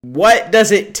What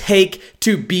does it take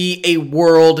to be a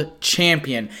world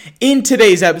champion? In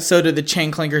today's episode of the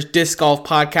Chain Clankers Disc Golf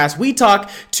Podcast, we talk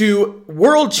to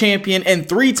world champion and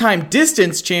three-time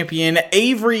distance champion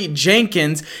Avery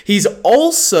Jenkins. He's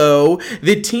also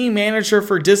the team manager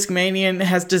for Discmania and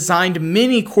has designed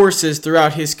many courses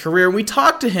throughout his career. We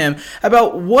talked to him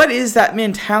about what is that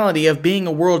mentality of being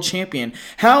a world champion.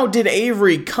 How did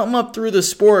Avery come up through the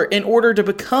sport in order to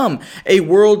become a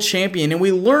world champion? And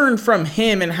we learned from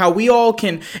him and how we all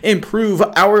can improve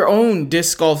our own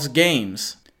disc golf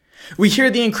games. We hear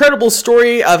the incredible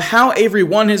story of how Avery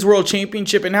won his world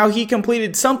championship and how he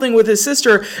completed something with his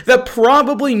sister that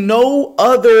probably no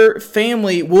other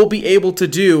family will be able to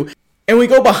do. And we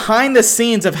go behind the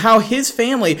scenes of how his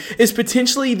family is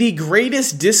potentially the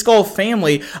greatest disc golf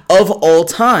family of all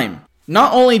time.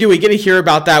 Not only do we get to hear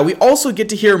about that, we also get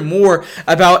to hear more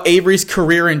about Avery's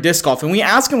career in disc golf. And we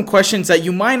ask him questions that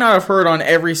you might not have heard on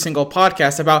every single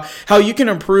podcast about how you can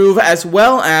improve, as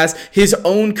well as his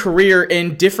own career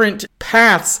in different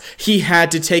paths he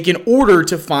had to take in order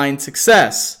to find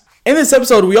success. In this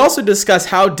episode, we also discuss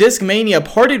how Discmania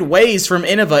parted ways from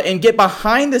Innova and get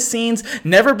behind the scenes,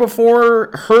 never before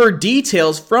heard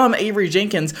details from Avery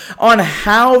Jenkins on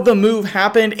how the move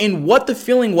happened and what the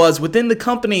feeling was within the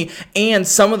company and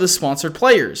some of the sponsored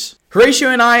players. Horatio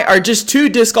and I are just two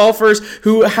disc golfers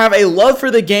who have a love for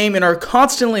the game and are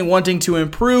constantly wanting to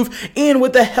improve. And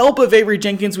with the help of Avery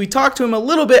Jenkins, we talked to him a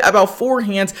little bit about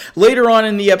forehands later on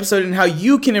in the episode and how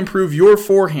you can improve your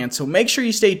forehand. So make sure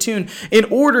you stay tuned in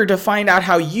order to find out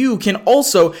how you can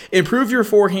also improve your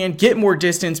forehand, get more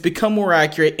distance, become more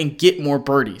accurate, and get more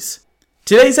birdies.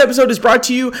 Today's episode is brought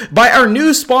to you by our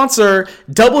new sponsor,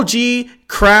 Double G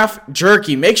Craft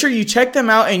Jerky. Make sure you check them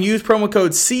out and use promo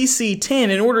code CC10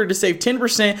 in order to save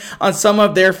 10% on some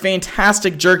of their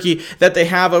fantastic jerky that they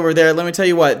have over there. Let me tell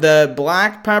you what, the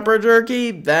black pepper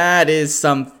jerky, that is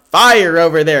some fire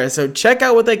over there. So check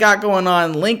out what they got going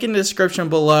on. Link in the description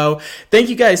below. Thank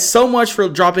you guys so much for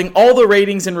dropping all the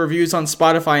ratings and reviews on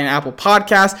Spotify and Apple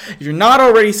Podcasts. If you're not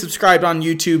already subscribed on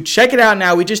YouTube, check it out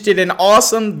now. We just did an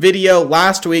awesome video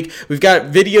last week. We've got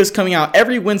videos coming out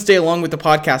every Wednesday along with the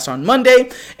podcast on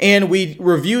Monday. And we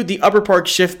reviewed the Upper Park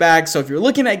Shift bag. So if you're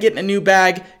looking at getting a new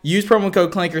bag, use promo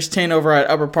code Clankers10 over at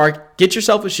Upper Park. Get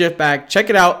yourself a Shift bag. Check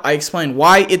it out. I explain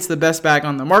why it's the best bag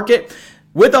on the market.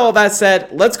 With all that said,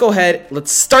 let's go ahead.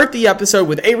 Let's start the episode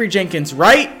with Avery Jenkins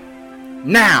right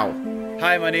now.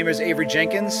 Hi, my name is Avery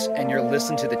Jenkins, and you're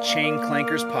listening to the Chain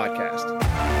Clankers Podcast.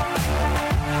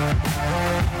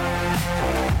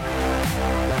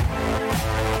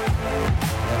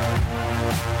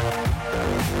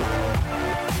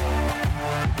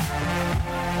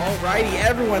 Alrighty,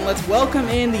 everyone, let's welcome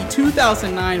in the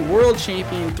 2009 World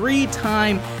Champion,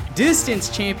 three-time distance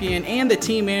champion, and the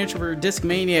team manager for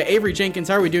Discmania, Avery Jenkins.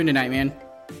 How are we doing tonight, man?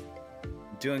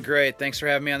 Doing great. Thanks for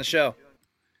having me on the show.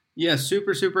 Yeah,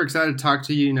 super excited to talk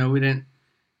to you. You know,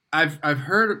 I've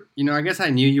heard, I guess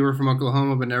I knew you were from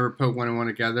Oklahoma, but never put one and one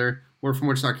together. We're from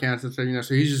Wichita, Kansas,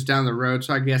 so he's just down the road.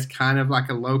 So I guess kind of like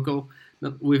a local.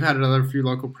 We've had another few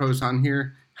local pros on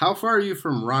here. How far are you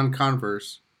from Ron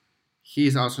Converse?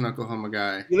 He's also an Oklahoma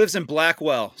guy. He lives in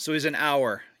Blackwell, so he's an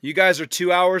hour. You guys are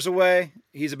 2 hours away.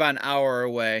 He's about an hour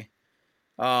away.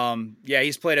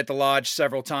 He's played at the Lodge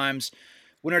several times.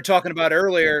 When we were talking about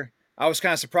earlier, I was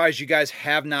kind of surprised you guys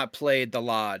have not played the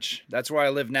Lodge. That's where I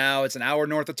live now. It's an hour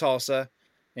north of Tulsa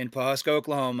in Pawhuska,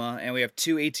 Oklahoma, and we have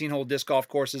two 18-hole disc golf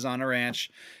courses on a ranch.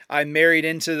 I married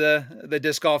into the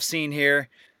disc golf scene here.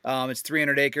 It's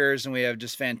 300 acres, and we have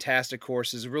just fantastic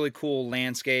courses, really cool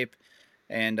landscape.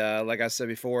 And like I said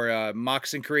before,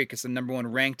 Moccasin Creek is the number one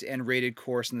ranked and rated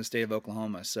course in the state of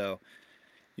Oklahoma. So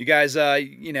you guys,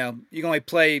 you can only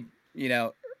play,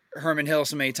 Herman Hill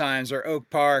so many times or Oak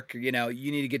Park. You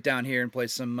need to get down here and play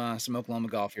some Oklahoma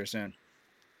golf here soon.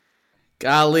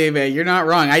 Golly, man, you're not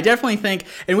wrong. I definitely think,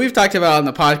 and we've talked about it on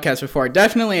the podcast before,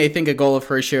 I think a goal of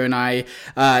Horatio and I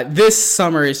this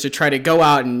summer is to try to go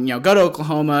out and, go to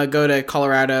Oklahoma, go to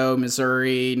Colorado,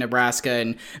 Missouri, Nebraska,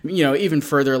 and, even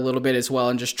further a little bit as well,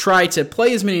 and just try to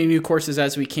play as many new courses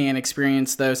as we can,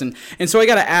 experience those. And so I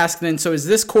got to ask then, so is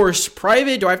this course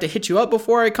private? Do I have to hit you up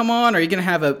before I come on? Are you going to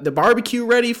have the barbecue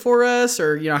ready for us?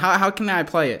 Or, how can I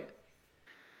play it?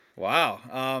 Wow.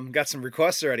 Got some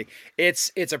requests already.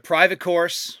 It's a private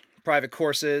courses,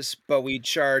 but we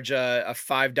charge a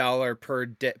 $5 per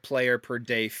player per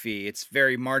day fee. It's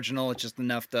very marginal. It's just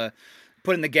enough to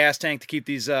put in the gas tank to keep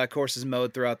these courses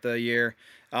mowed throughout the year.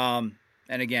 And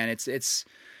again, it's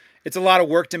a lot of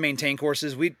work to maintain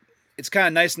courses. It's kind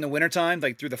of nice in the wintertime,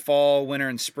 like through the fall, winter,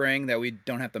 and spring, that we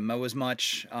don't have to mow as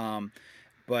much.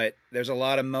 but there's a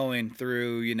lot of mowing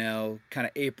through, kind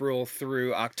of April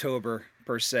through October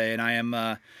per se. And I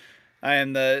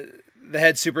am the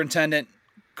head superintendent,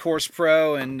 course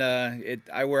pro, and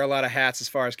I wear a lot of hats as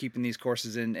far as keeping these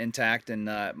courses intact, and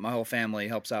my whole family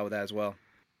helps out with that as well.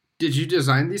 Did you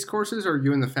design these courses, or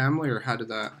you and the family, or how did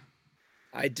that?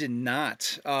 I did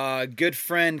not. Good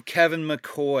friend Kevin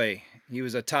McCoy. He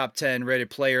was a top 10 rated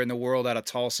player in the world out of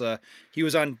Tulsa. He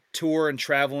was on tour and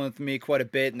traveling with me quite a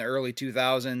bit in the early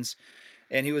 2000s.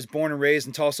 And he was born and raised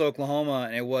in Tulsa, Oklahoma.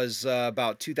 And it was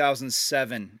about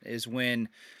 2007 is when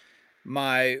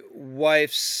my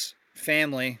wife's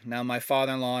family, now my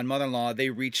father-in-law and mother-in-law,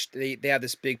 they have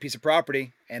this big piece of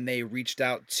property, and they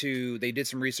did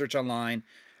some research online,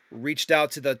 reached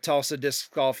out to the Tulsa Disc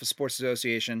Sports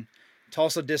Association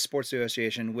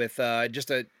with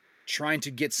trying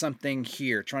to get something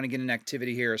here, trying to get an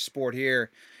activity here, a sport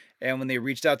here. And when they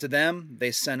reached out to them,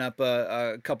 they sent up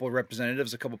a couple of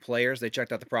representatives, a couple of players. They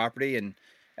checked out the property and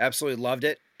absolutely loved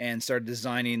it, and started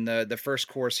designing the first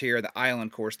course here, the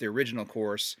Island course, the original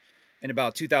course, in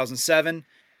about 2007,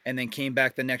 and then came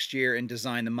back the next year and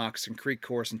designed the Moccasin Creek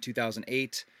course in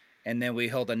 2008. And then we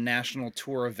held a national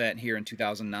tour event here in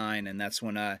 2009, and that's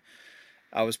when I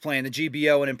was playing the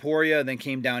GBO in Emporia, and then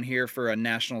came down here for a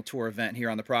national tour event here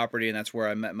on the property, and that's where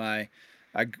I met my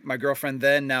girlfriend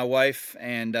then, now wife,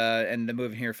 and ended up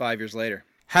moving here 5 years later.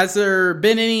 Has there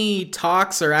been any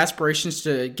talks or aspirations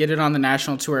to get it on the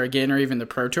national tour again, or even the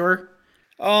pro tour?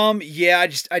 Yeah,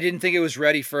 I didn't think it was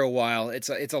ready for a while. It's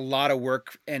a lot of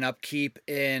work and upkeep,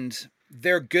 and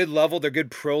they're good level, they're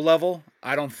good pro level.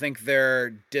 I don't think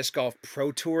they're disc golf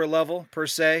pro tour level per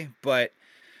se, but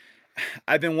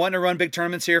I've been wanting to run big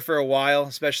tournaments here for a while,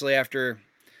 especially after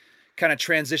kind of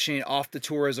transitioning off the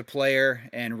tour as a player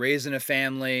and raising a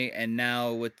family, and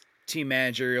now with team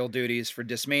managerial duties for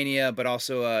Discmania, but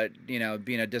also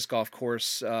being a disc golf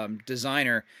course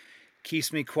designer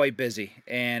keeps me quite busy,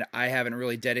 and I haven't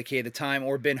really dedicated the time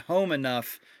or been home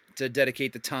enough to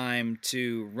dedicate the time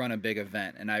to run a big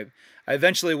event. And I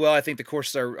eventually will. I think the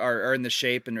courses are in the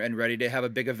shape and ready to have a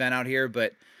big event out here,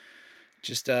 but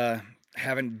just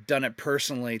haven't done it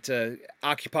personally to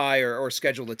occupy or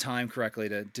schedule the time correctly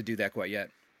to do that quite yet.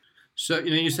 So,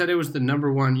 you said it was the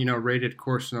number one, rated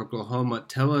course in Oklahoma.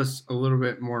 Tell us a little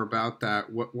bit more about that.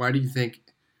 Why do you think,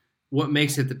 what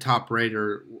makes it the top rate?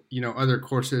 Or, other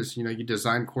courses, you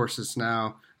design courses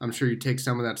now. I'm sure you take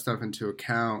some of that stuff into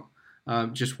account.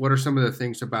 Just what are some of the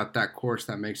things about that course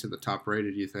that makes it the top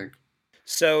rated, you think?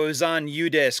 So it was on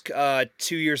UDisc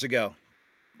 2 years ago.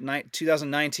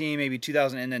 2019, maybe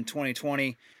 2000, and then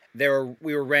 2020,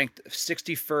 we were ranked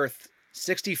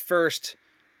 61st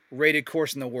rated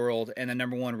course in the world, and the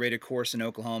number one rated course in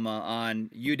Oklahoma on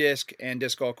UDisc and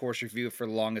Disc Golf Course Review for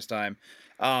the longest time.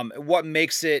 What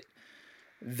makes it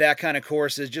that kind of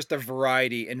course is just the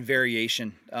variety and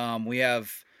variation. We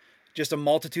have just a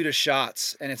multitude of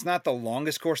shots, and it's not the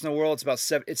longest course in the world.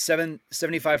 It's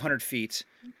 7,500 feet,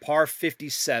 par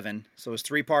 57. So it's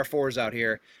 3 par 4s out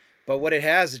here. But what it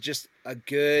has is just a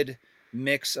good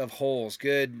mix of holes,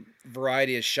 good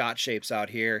variety of shot shapes out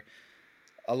here.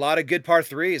 A lot of good par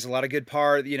 3s, a lot of good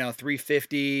par,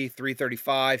 350,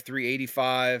 335,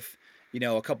 385,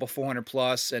 a couple 400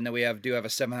 plus. And then we do have a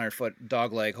 700-foot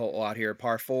dogleg hole out here,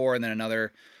 par 4, and then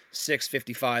another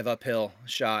 655 uphill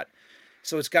shot.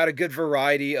 So it's got a good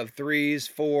variety of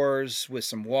 3s, 4s with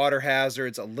some water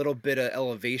hazards, a little bit of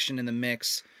elevation in the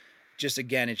mix. It's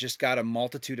just got a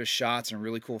multitude of shots and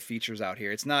really cool features out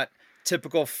here. It's not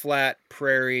typical flat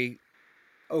prairie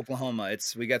Oklahoma.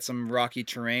 We got some rocky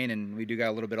terrain, and we do got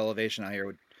a little bit of elevation out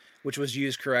here, which was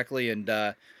used correctly. And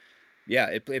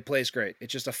it plays great.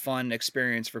 It's just a fun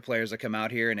experience for players that come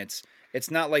out here, and it's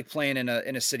not like playing in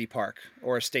a city park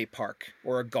or a state park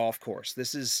or a golf course.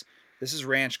 This is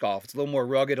ranch golf. It's a little more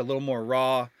rugged, a little more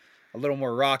raw, a little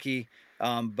more rocky,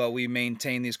 but we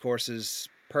maintain these courses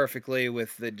perfectly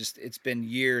it's been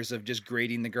years of just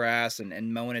grading the grass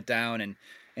and mowing it down and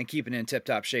keeping it in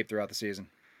tip-top shape throughout the season.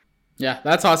 Yeah,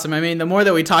 that's awesome. I mean, the more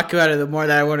that we talk about it, the more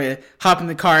that I want to hop in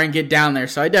the car and get down there.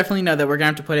 So I definitely know that we're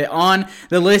going to have to put it on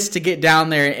the list to get down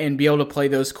there and be able to play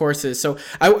those courses. So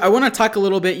I want to talk a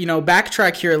little bit,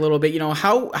 backtrack here a little bit.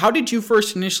 How did you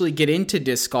first initially get into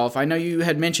disc golf? I know you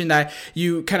had mentioned that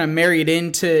you kind of married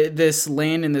into this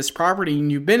land and this property,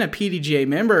 and you've been a PDGA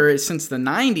member since the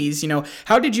 90s.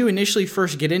 How did you initially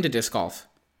first get into disc golf?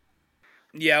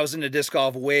 Yeah, I was into disc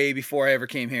golf way before I ever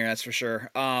came here, that's for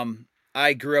sure.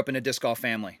 I grew up in a disc golf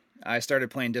family. I started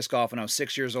playing disc golf when I was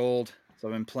 6 years old, so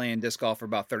I've been playing disc golf for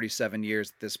about 37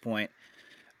 years at this point.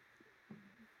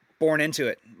 Born into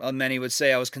it. Many would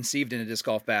say I was conceived in a disc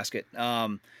golf basket.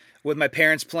 with my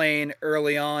parents playing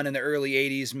early on in the early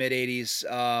 80s, mid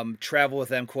 80s, travel with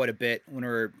them quite a bit when we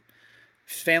were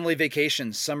family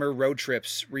vacations, summer road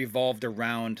trips revolved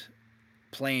around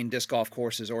playing disc golf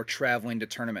courses or traveling to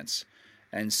tournaments.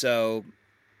 And so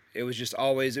it was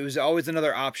always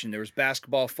another option. There was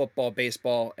basketball, football,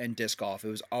 baseball, and disc golf. It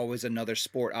was always another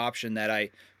sport option that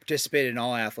I participated in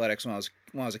all athletics when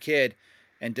I was a kid,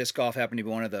 and disc golf happened to be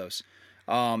one of those.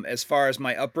 As far as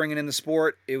my upbringing in the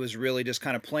sport, it was really just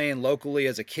kind of playing locally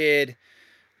as a kid,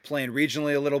 playing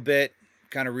regionally a little bit,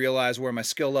 kind of realized where my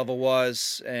skill level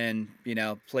was, and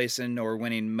placing or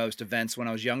winning most events when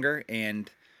I was younger, and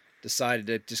decided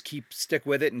to just stick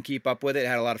with it and keep up with it.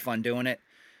 Had a lot of fun doing it,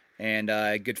 and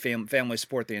good family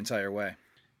support the entire way.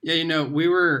 Yeah,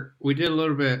 we did a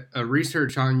little bit of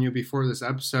research on you before this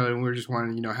episode, and we were just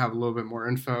wanting to have a little bit more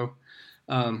info,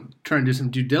 trying to do some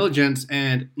due diligence,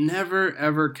 and never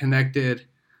ever connected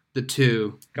the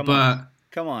two. Come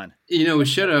on. We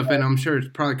should have, and I'm sure it's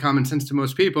probably common sense to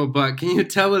most people, but can you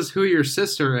tell us who your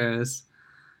sister is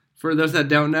for those that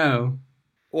don't know?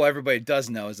 Well, everybody does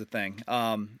know is the thing.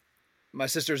 My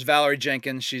sister's Valerie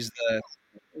Jenkins. She's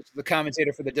the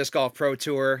commentator for the Disc Golf Pro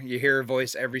Tour. You hear her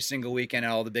voice every single weekend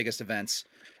at all the biggest events.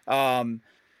 And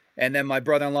then my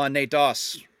brother-in-law, Nate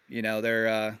Doss,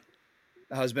 they're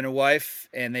husband and wife,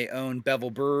 and they own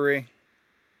Bevel Brewery,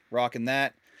 rocking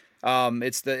that.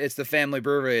 It's the family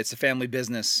brewery. It's a family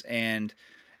business, and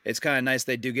it's kind of nice.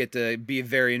 They do get to be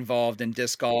very involved in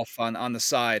disc golf on the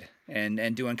side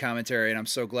and doing commentary, and I'm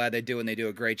so glad they do, and they do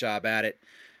a great job at it.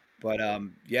 But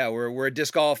yeah, we're a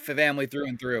disc golf family through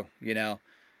and through.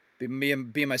 Me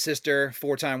and my sister,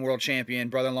 4-time world champion,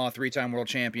 brother-in-law, 3-time world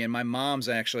champion. My mom's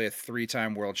actually a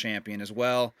 3-time world champion as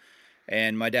well,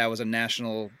 and my dad was a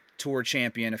national tour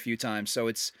champion a few times.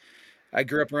 So I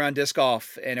grew up around disc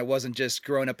golf, and it wasn't just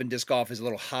growing up in disc golf as a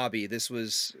little hobby.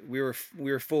 We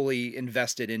were fully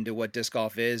invested into what disc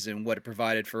golf is and what it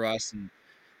provided for us. And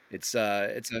it's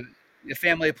a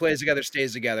family that plays together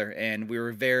stays together, and we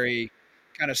were very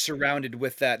kind of surrounded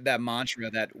with that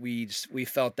mantra that we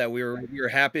felt that we were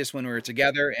happiest when we were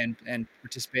together and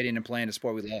participating and playing a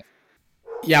sport we love.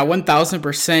 Yeah,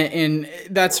 1000%. And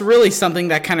that's really something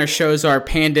that kind of shows our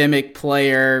pandemic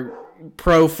player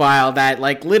profile, that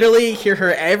literally hear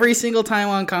her every single time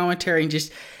on commentary and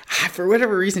just for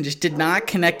whatever reason just did not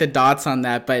connect the dots on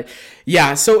that. But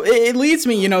yeah, so it leads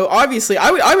me, obviously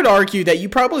I would argue that you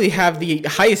probably have the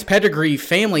highest pedigree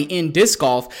family in disc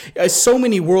golf, so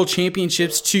many world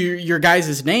championships to your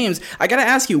guys' names. I gotta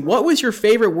ask you, what was your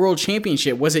favorite world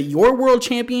championship? Was it your world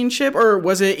championship, or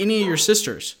was it any of your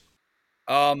sisters?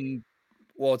 Well,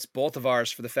 it's both of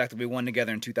ours, for the fact that we won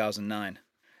together in 2009.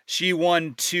 She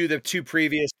won the two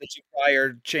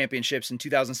prior championships in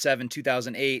 2007,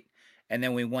 2008, and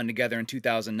then we won together in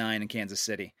 2009 in Kansas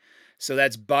City. So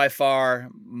that's by far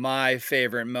my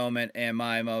favorite moment, and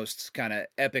my most kind of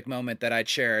epic moment that I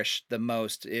cherish the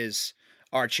most is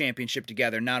our championship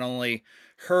together. Not only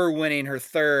her winning her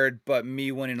third, but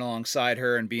me winning alongside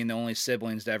her and being the only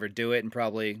siblings to ever do it, and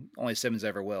probably only siblings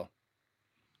ever will.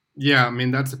 Yeah, I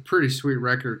mean, that's a pretty sweet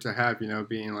record to have,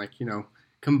 being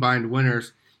combined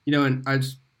winners. And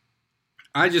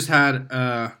I just had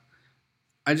a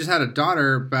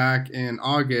daughter back in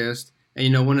August,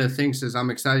 and one of the things is I'm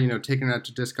excited, taking her out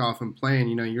to disc golf and playing.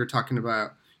 You're talking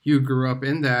about you grew up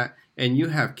in that, and you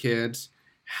have kids.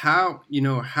 How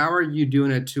are you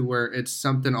doing it to where it's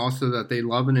something also that they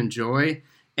love and enjoy,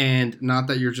 and not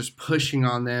that you're just pushing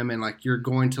on them and you're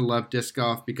going to love disc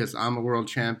golf because I'm a world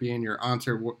champion, your aunt's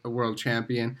a world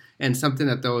champion, and something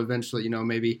that they'll eventually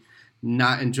maybe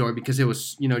not enjoy because it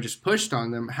was, just pushed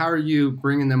on them. How are you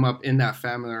bringing them up in that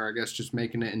family, or I guess just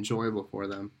making it enjoyable for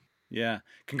them? Yeah.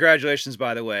 Congratulations,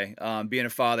 by the way. Being a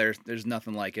father, there's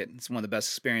nothing like it. It's one of the best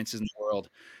experiences in the world.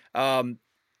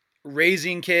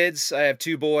 Raising kids, I have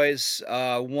 2 boys,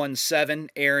 7,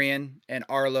 Arian, and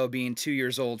Arlo, being 2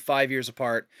 years old, 5 years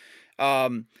apart.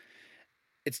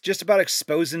 It's just about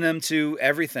exposing them to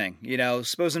everything,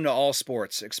 exposing them to all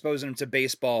sports, exposing them to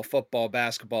baseball, football,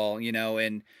 basketball,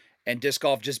 and disc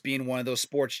golf just being one of those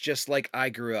sports just like I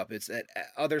grew up. It's that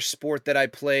other sport that I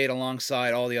played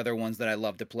alongside all the other ones that I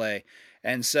love to play.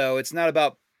 And so it's not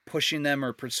about pushing them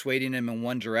or persuading them in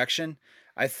one direction.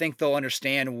 I think they'll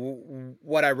understand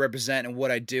what I represent and what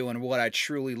I do and what I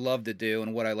truly love to do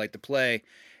and what I like to play.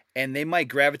 And they might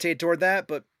gravitate toward that,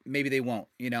 but maybe they won't.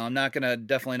 I'm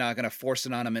definitely not going to force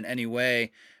it on them in any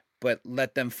way, but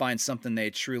let them find something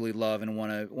they truly love and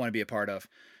want to be a part of.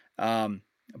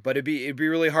 But it'd be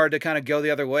really hard to kind of go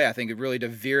the other way. I think it really to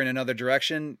veer in another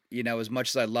direction, as much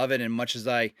as I love it and much as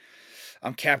I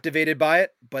I'm captivated by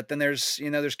it. But then there's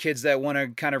kids that want to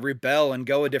kind of rebel and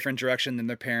go a different direction than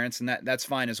their parents, and that's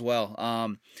fine as well.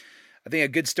 I think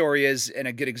a good story is, and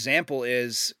a good example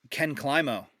is Ken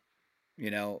Climo,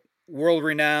 world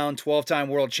renowned, 12-time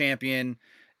world champion.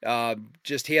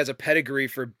 He has a pedigree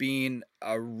for being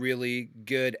a really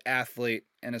good athlete,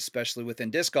 and especially within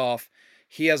disc golf.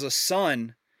 He has a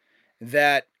son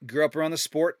that grew up around the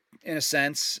sport in a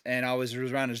sense, and always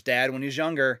was around his dad when he was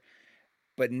younger,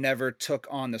 but never took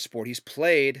on the sport. He's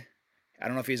played, I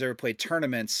don't know if he's ever played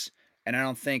tournaments, and I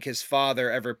don't think his father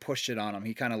ever pushed it on him.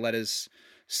 He kind of let his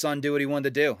son do what he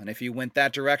wanted to do. And if he went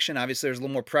that direction, obviously there's a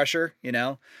little more pressure,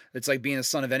 It's like being the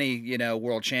son of any,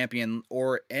 world champion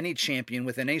or any champion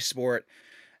within a sport.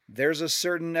 There's a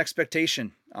certain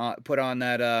expectation put on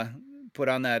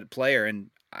that player, and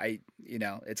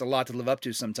it's a lot to live up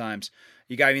to sometimes.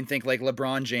 You got to even think like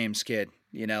LeBron James kid,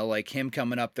 like him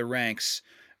coming up the ranks,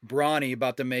 Bronny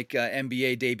about to make an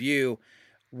NBA debut,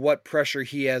 what pressure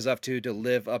he has up to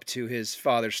live up to his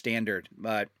father's standard.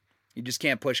 But you just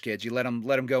can't push kids. You let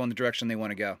them go in the direction they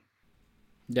want to go.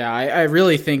 Yeah, I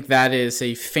really think that is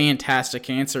a fantastic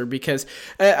answer because,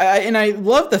 I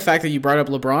love the fact that you brought up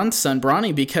LeBron's son,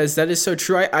 Bronny, because that is so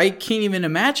true. I can't even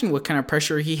imagine what kind of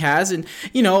pressure he has, and,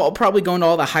 probably going to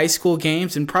all the high school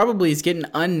games and probably is getting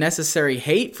unnecessary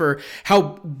hate for how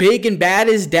big and bad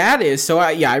his dad is. So,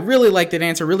 I really like that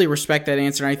answer, really respect that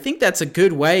answer, and I think that's a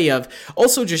good way of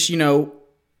also just,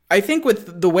 I think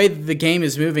with the way the game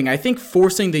is moving, I think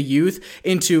forcing the youth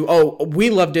into, we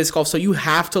love disc golf, so you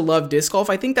have to love disc golf,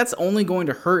 I think that's only going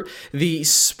to hurt the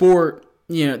sport,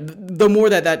 the more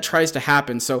that tries to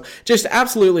happen. So just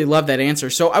absolutely love that answer.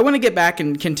 So I want to get back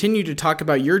and continue to talk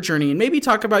about your journey and maybe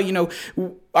talk about,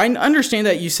 I understand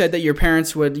that you said that your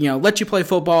parents would, let you play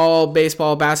football,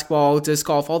 baseball, basketball, disc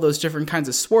golf, all those different kinds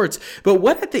of sports. But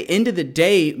what at the end of the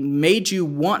day made you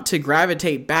want to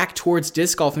gravitate back towards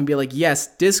disc golf and be like,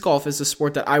 yes, disc golf is a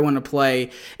sport that I want to play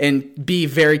and be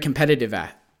very competitive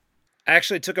at? I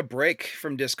actually took a break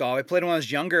from disc golf. I played when I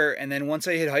was younger, and then once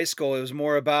I hit high school, it was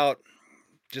more about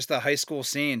just the high school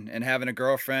scene and having a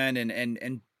girlfriend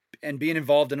and being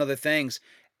involved in other things,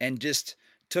 and just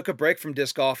took a break from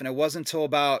disc golf. And it wasn't until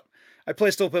I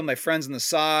still play with my friends on the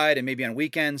side and maybe on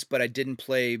weekends, but I didn't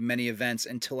play many events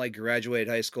until I graduated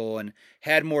high school and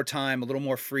had more time, a little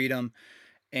more freedom.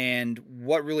 And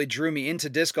what really drew me into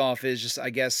disc golf is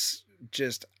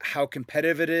just how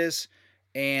competitive it is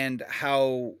and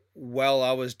how well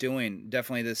I was doing.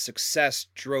 Definitely the success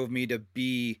drove me to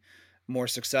be more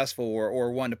successful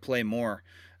or want to play more.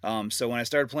 So when I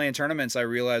started playing tournaments, I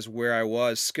realized where I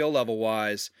was skill level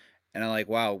wise, and I'm like,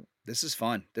 wow, this is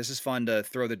fun. This is fun to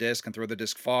throw the disc and throw the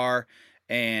disc far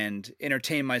and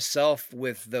entertain myself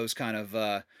with those kind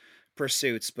of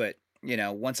pursuits. But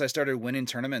once I started winning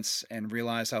tournaments and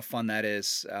realized how fun that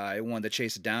is, I wanted to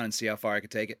chase it down and see how far I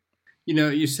could take it.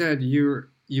 You said you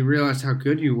realized how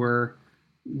good you were.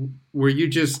 Were you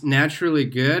just naturally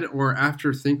good, or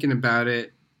after thinking about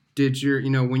it, did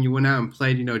when you went out and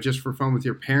played, just for fun with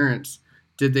your parents,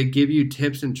 did they give you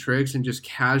tips and tricks and just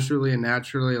casually and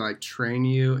naturally like train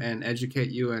you and educate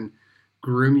you and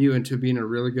groom you into being a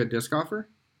really good disc golfer?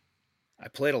 I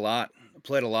played a lot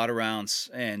of rounds,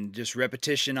 and just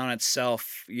repetition on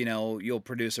itself, you'll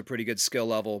produce a pretty good skill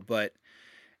level. But,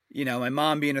 my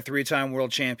mom being a 3-time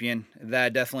world champion,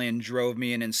 that definitely drove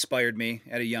me and inspired me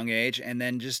at a young age. And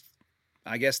then just,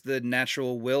 I guess, the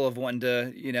natural will of wanting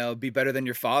to, be better than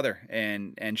your father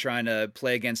and trying to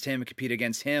play against him and compete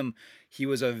against him. He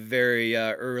was a very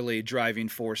early driving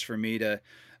force for me to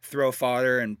throw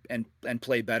farther and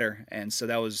play better. And so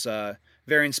that was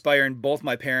very inspiring, both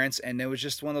my parents. And it was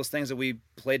just one of those things that we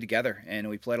played together, and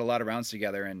we played a lot of rounds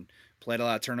together and played a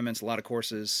lot of tournaments, a lot of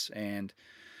courses. And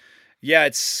yeah,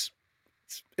 it's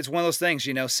one of those things,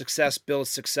 success builds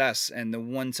success. And the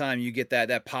one time you get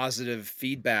that positive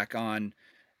feedback on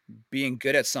being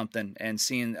good at something and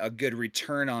seeing a good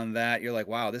return on that, you're like,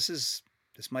 wow, this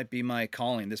might be my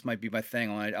calling. This might be my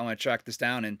thing. I want to track this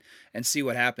down and see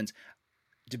what happens.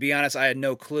 To be honest, I had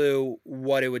no clue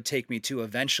what it would take me to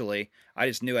eventually. I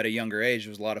just knew at a younger age it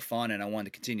was a lot of fun and I wanted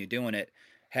to continue doing it.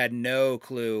 Had no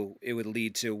clue it would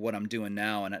lead to what I'm doing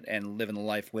now and living the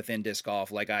life within disc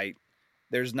golf.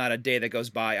 There's not a day that goes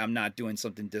by I'm not doing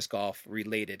something disc golf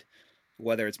related,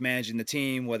 whether it's managing the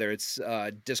team, whether it's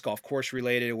disc golf course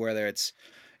related, whether it's,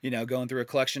 going through a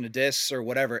collection of discs or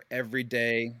whatever. Every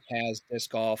day has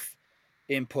disc golf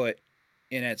input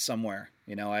in it somewhere.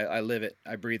 I live it,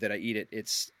 I breathe it, I eat it.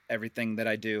 It's everything that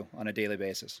I do on a daily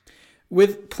basis.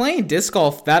 With playing disc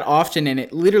golf that often and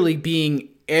it literally being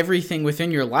everything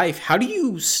within your life, how do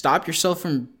you stop yourself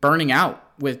from burning out?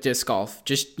 with disc golf?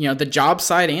 Just, the job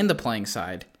side and the playing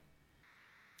side.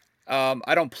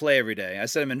 I don't play every day. I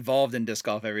said I'm involved in disc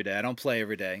golf every day. I don't play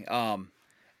every day.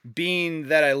 Being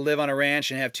that I live on a ranch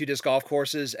and have 2 disc golf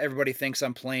courses, everybody thinks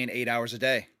I'm playing 8 hours a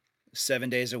day, 7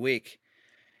 days a week.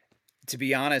 To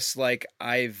be honest, like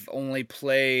I've only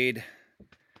played,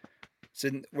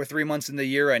 we're 3 months in the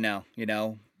year right now,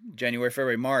 January,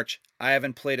 February, March. I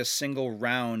haven't played a single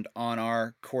round on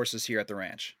our courses here at the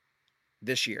ranch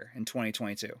this year in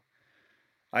 2022.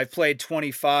 I've played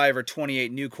 25 or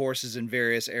 28 new courses in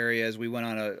various areas. We went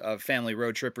on a family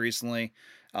road trip recently.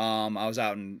 I was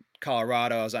out in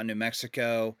Colorado. I was out in New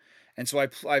Mexico. And so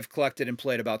I've collected and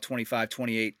played about 25,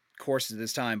 28 courses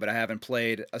this time, but I haven't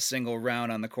played a single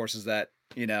round on the courses that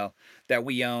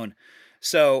we own.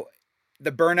 So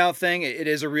the burnout thing, it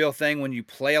is a real thing when you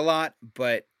play a lot,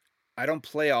 but I don't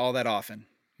play all that often.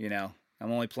 I'm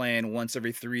only playing once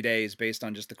every 3 days based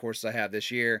on just the courses I have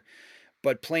this year.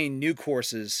 But playing new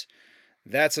courses,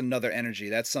 that's another energy.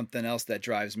 That's something else that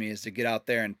drives me, is to get out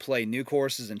there and play new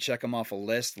courses and check them off a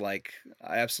list. Like,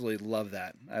 I absolutely love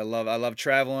that. I love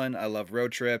traveling. I love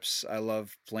road trips. I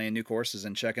love playing new courses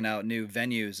and checking out new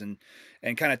venues and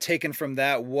kind of taking from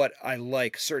that what I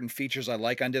like, certain features I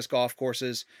like on disc golf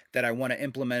courses that I want to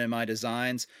implement in my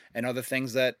designs, and other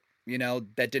things that,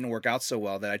 that didn't work out so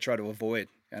well that I try to avoid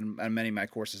on many of my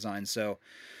course designs. So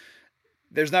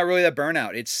there's not really that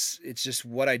burnout. It's just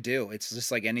what I do. It's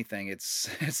just like anything.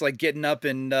 It's like getting up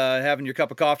and having your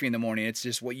cup of coffee in the morning. It's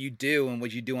just what you do and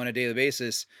what you do on a daily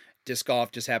basis. Disc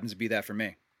golf just happens to be that for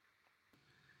me.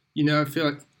 I feel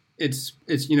like it's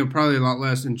probably a lot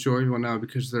less enjoyable now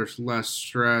because there's less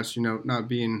stress, not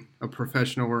being a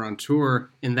professional or on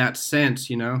tour in that sense,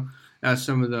 as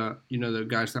some of the, the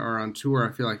guys that are on tour.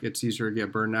 I feel like it's easier to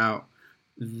get burned out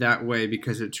that way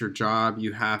because it's your job.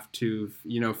 You have to,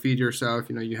 feed yourself,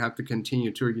 you have to continue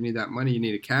to tour. You need that money, you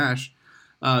need the cash.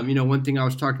 One thing I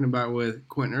was talking about with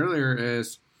Quentin earlier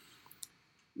is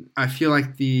I feel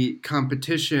like the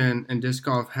competition in disc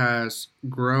golf has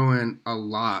grown a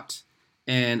lot.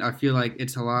 And I feel like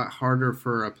it's a lot harder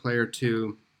for a player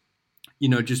to,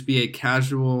 just be a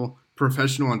casual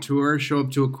professional on tour, show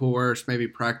up to a course, maybe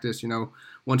practice,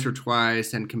 once or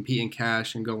twice and compete in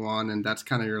cash and go on, and that's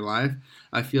kind of your life.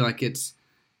 I feel like it's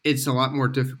a lot more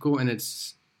difficult, and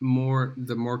it's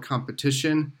the more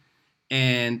competition,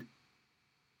 and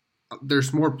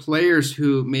there's more players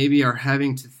who maybe are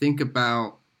having to think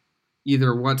about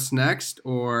either what's next,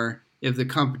 or if the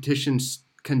competition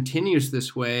continues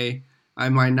this way, I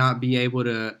might not be able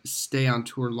to stay on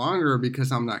tour longer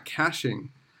because I'm not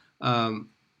cashing.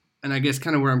 And I guess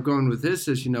kind of where I'm going with this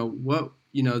is,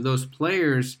 those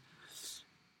players,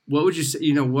 what would you say,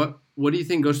 what do you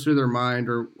think goes through their mind,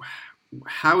 or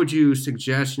how would you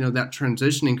suggest, that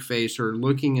transitioning phase or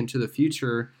looking into the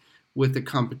future with the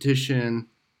competition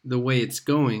the way it's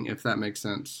going, if that makes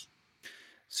sense?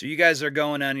 So you guys are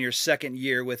going on your second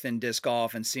year within disc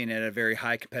golf and seeing it at a very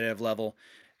high competitive level.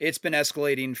 It's been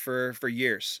escalating for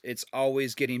years. It's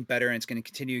always getting better, and it's going to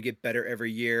continue to get better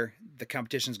every year. The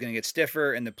competition is going to get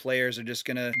stiffer, and the players are just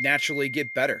going to naturally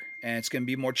get better. And it's going to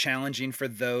be more challenging for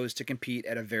those to compete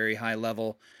at a very high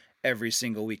level every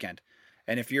single weekend.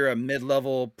 And if you're a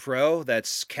mid-level pro,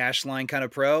 that's cash line kind of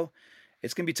pro,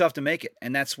 it's going to be tough to make it.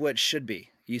 And that's what it should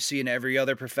be. You see in every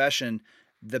other profession,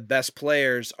 the best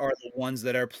players are the ones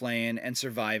that are playing and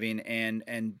surviving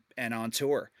and on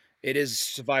tour. It is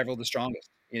survival of the strongest.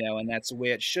 And that's the way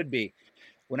it should be.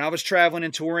 When I was traveling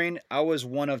and touring, I was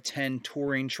one of 10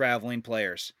 touring traveling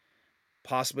players,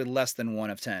 possibly less than one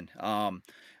of 10.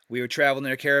 We were traveling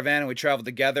in a caravan, and we traveled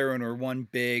together, and we're one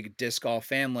big disc golf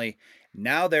family.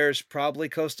 Now there's probably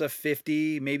close to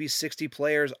 50, maybe 60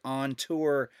 players on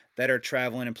tour that are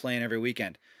traveling and playing every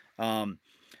weekend. When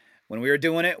we were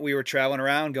doing it, we were traveling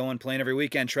around, playing every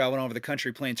weekend, traveling over the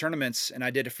country, playing tournaments, and I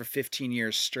did it for 15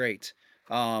 years straight.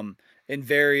 In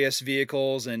various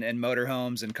vehicles and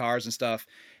motorhomes and cars and stuff.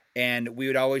 And we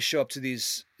would always show up to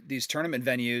these tournament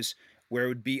venues where it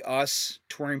would be us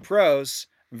touring pros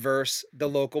versus the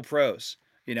local pros,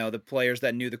 the players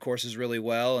that knew the courses really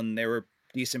well, and they were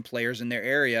decent players in their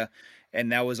area. And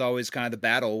that was always kind of the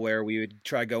battle where we would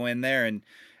try to go in there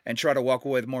and try to walk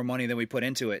away with more money than we put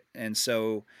into it. And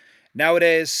so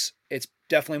nowadays it's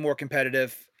definitely more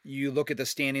competitive. You look at the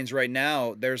standings right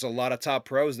now, there's a lot of top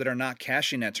pros that are not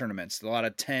cashing at tournaments. A lot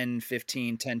of 10,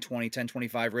 15, 10, 20, 10,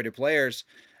 25 rated players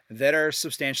that are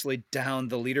substantially down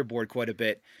the leaderboard quite a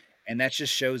bit. And that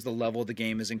just shows the level of the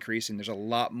game is increasing. There's a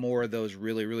lot more of those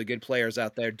really, really good players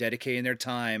out there dedicating their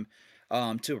time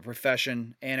to a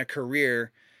profession and a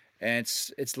career. And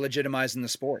it's legitimizing the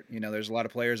sport. There's a lot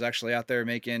of players actually out there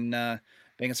making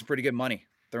some pretty good money.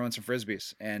 throwing some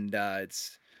frisbees, and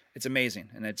it's amazing,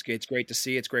 and it's great to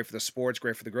see. It's great for the sport. It's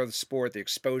great for the growth of the sport, the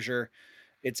exposure.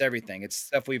 It's everything. It's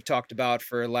stuff we've talked about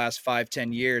for the last 5,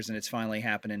 10 years, and it's finally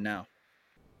happening now.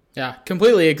 Yeah,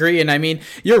 completely agree. And I mean,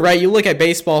 you're right. You look at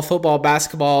baseball, football,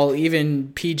 basketball,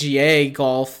 even PGA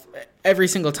golf, every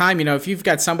single time, if you've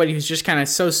got somebody who's just kind of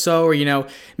so, or,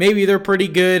 maybe they're pretty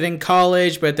good in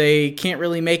college, but they can't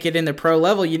really make it in the pro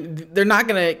level, they're not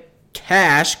going to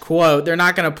cash, quote, they're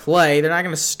not going to play, they're not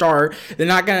going to start, they're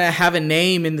not going to have a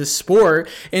name in the sport.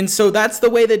 And so that's the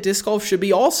way that disc golf should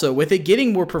be also. With it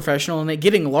getting more professional and it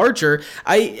getting larger,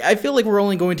 I feel like we're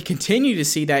only going to continue to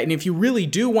see that. And if you really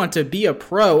do want to be a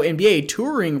pro and be a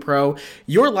touring pro,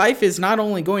 your life is not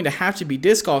only going to have to be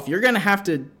disc golf, you're going to have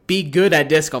to be good at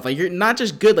disc golf. Like, you're not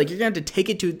just good, like, you're going to have to take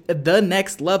it to the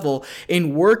next level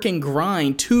and work and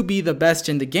grind to be the best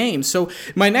in the game. So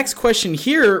my next question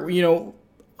here,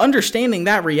 understanding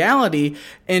that reality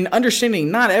and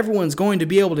understanding not everyone's going to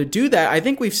be able to do that, I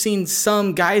think we've seen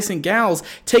some guys and gals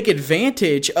take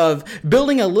advantage of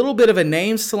building a little bit of a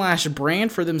name /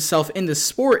 brand for themselves in the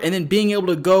sport, and then being able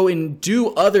to go and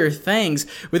do other things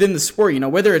within the sport,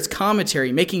 whether it's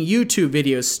commentary, making YouTube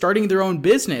videos, starting their own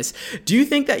business. Do you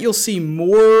think that you'll see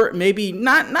more, maybe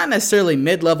not necessarily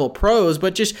mid-level pros,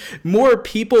 but just more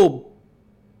people,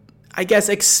 I guess,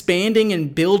 expanding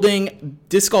and building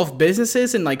disc golf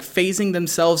businesses and like phasing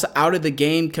themselves out of the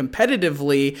game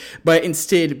competitively, but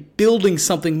instead building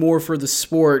something more for the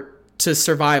sport to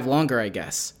survive longer, I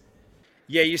guess?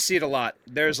 Yeah, you see it a lot.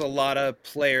 There's a lot of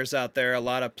players out there, a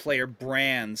lot of player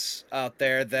brands out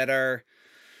there that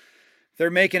they're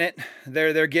making it.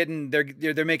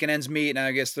 They're making ends meet, and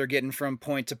I guess they're getting from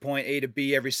point to point, A to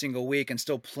B, every single week, and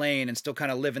still playing and still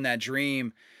kind of living that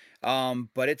dream.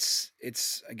 But it's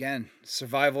again,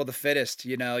 survival of the fittest.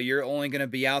 You're only going to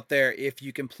be out there if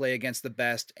you can play against the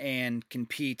best and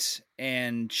compete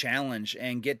and challenge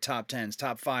and get top 10s,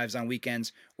 top 5s on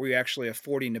weekends where you're actually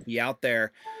affording to be out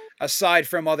there, aside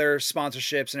from other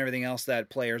sponsorships and everything else that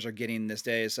players are getting these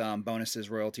days, bonuses,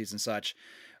 royalties, and such.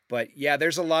 But yeah,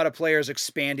 there's a lot of players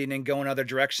expanding and going other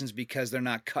directions because they're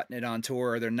not cutting it on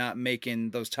tour, or they're not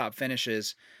making those top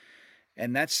finishes.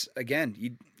 And that's, again,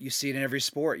 you see it in every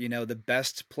sport. The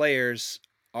best players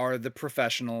are the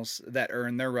professionals that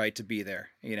earn their right to be there,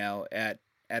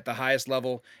 at the highest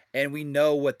level. And we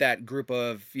know what that group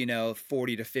of,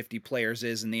 40 to 50 players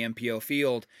is in the MPO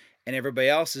field, and everybody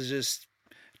else is just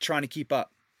trying to keep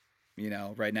up,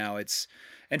 right now.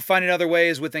 And finding other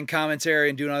ways within commentary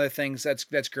and doing other things.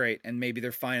 That's great. And maybe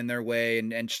they're finding their way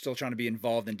and still trying to be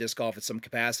involved in disc golf at some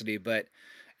capacity. But,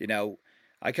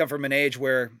 I come from an age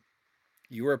where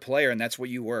you were a player, and that's what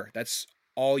you were. That's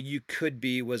all you could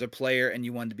be, was a player, and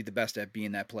you wanted to be the best at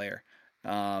being that player.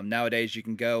 Nowadays, you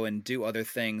can go and do other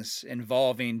things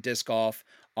involving disc golf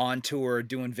on tour,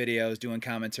 doing videos, doing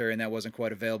commentary, and that wasn't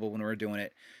quite available when we were doing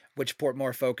it, which put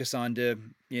more focus on to,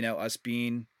 us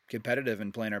being competitive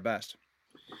and playing our best.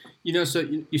 So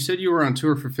you said you were on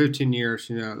tour for 15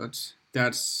 years.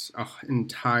 That's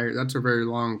a very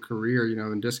long career,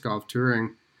 in disc golf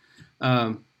touring.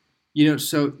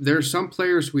 So there's some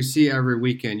players we see every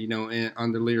weekend,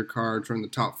 on the leader cards or in the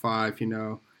top 5,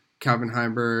 Calvin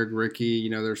Heimberg, Ricky,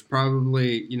 there's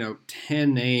probably,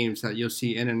 10 names that you'll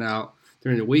see in and out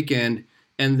during the weekend.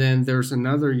 And then there's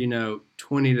another,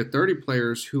 20 to 30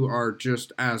 players who are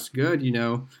just as good,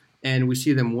 and we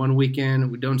see them one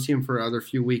weekend. We don't see them for other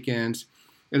few weekends.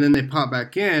 And then they pop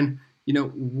back in.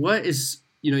 What is,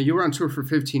 you were on tour for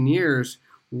 15 years.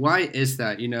 Why is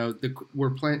that? We're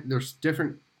playing,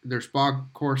 there's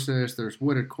bog courses, there's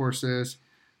wooded courses.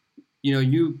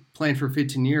 You playing for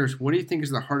 15 years. What do you think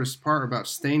is the hardest part about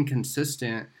staying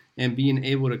consistent and being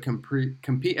able to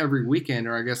compete every weekend,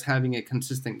 or I guess having a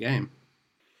consistent game?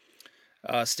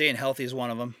 Staying healthy is one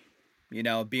of them. Being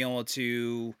able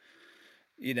to,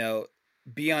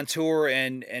 be on tour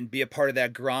and be a part of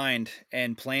that grind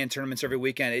and playing tournaments every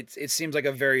weekend. It seems like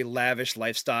a very lavish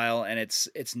lifestyle, and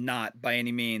it's not by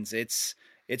any means. It's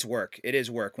work. It is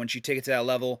work. Once you take it to that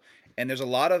level, and there's a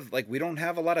lot of, we don't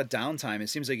have a lot of downtime. It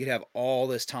seems like you'd have all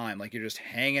this time. Like, you're just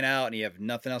hanging out and you have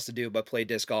nothing else to do but play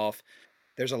disc golf.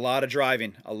 There's a lot of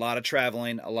driving, a lot of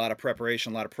traveling, a lot of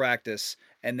preparation, a lot of practice.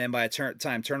 And then by the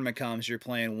time tournament comes, you're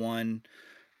playing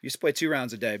you used to play 2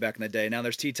 rounds a day back in the day. Now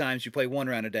there's tee times, you play 1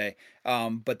 round a day.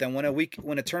 But then when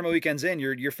a tournament weekend's in,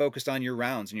 you're focused on your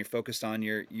rounds, and you're focused on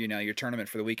your tournament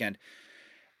for the weekend.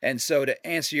 And so to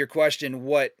answer your question,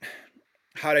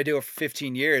 how'd I do it for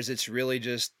 15 years? It's really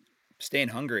just staying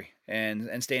hungry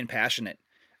and staying passionate.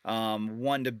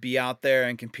 Wanting to be out there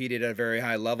and compete at a very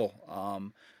high level.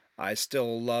 I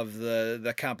still love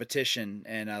the competition,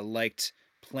 and I liked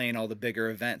playing all the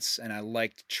bigger events, and I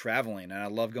liked traveling, and I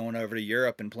love going over to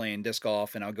Europe and playing disc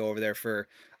golf, and I'll go over there for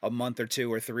a month or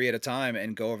 2 or 3 at a time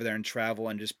and go over there and travel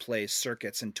and just play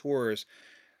circuits and tours.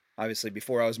 Obviously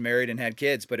before I was married and had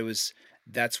kids, but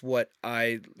that's what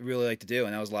I really like to do,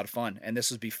 and that was a lot of fun. And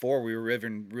this was before we were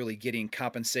even really getting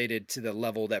compensated to the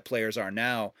level that players are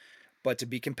now. But to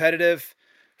be competitive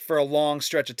for a long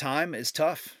stretch of time is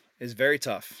tough, is very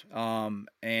tough.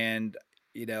 And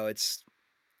it's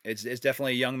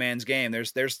definitely a young man's game.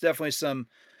 There's definitely some,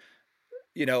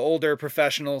 older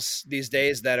professionals these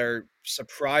days that are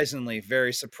surprisingly,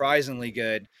 very surprisingly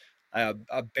good.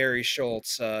 A Barry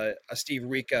Schultz, a Steve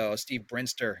Rico, a Steve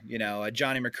Brinster, a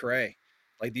Johnny McRae.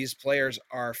 Like, these players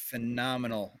are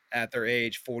phenomenal at their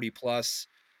age, 40 plus,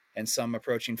 and some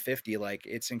approaching 50. Like,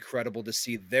 it's incredible to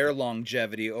see their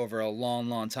longevity over a long,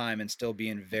 long time and still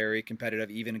being very competitive,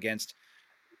 even against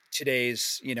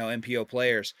today's, MPO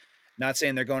players. Not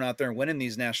saying they're going out there and winning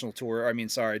these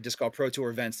disc golf pro tour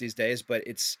events these days, but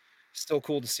it's still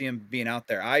cool to see them being out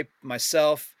there. I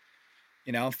myself,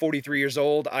 I'm 43 years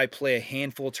old. I play a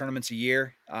handful of tournaments a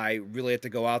year. I really have to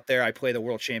go out there. I play the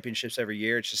world championships every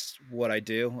year. It's just what I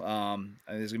do.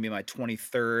 This is going to be my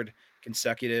 23rd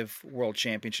consecutive world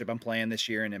championship I'm playing this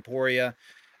year in Emporia.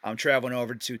 I'm traveling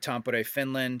over to Tampere,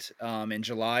 Finland, in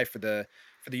July for the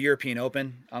European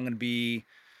Open.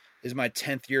 This is my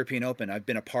 10th European Open I've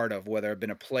been a part of, whether I've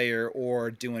been a player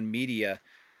or doing media,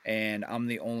 and I'm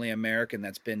the only American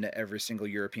that's been to every single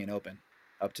European Open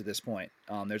up to this point.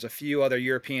 There's a few other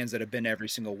Europeans that have been to every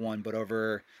single one, but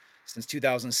since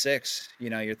 2006,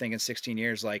 you're thinking 16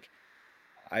 years, like,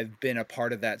 I've been a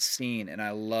part of that scene, and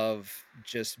I love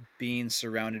just being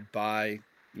surrounded by,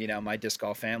 my disc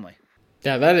golf family.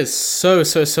 Yeah, that is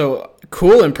so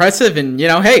cool, impressive, and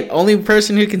hey, only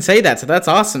person who can say that, so that's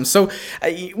awesome. So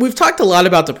we've talked a lot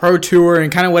about the pro tour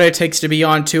and kind of what it takes to be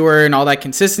on tour and all that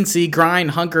consistency,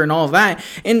 grind, hunger, and all of that.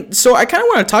 And so I kind of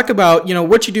want to talk about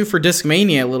what you do for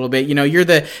Discmania a little bit. You're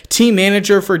the team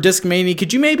manager for Discmania.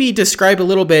 Could you maybe describe a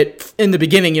little bit in the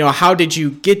beginning? How did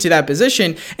you get to that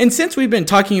position? And since we've been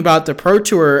talking about the pro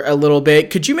tour a little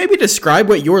bit, could you maybe describe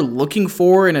what you're looking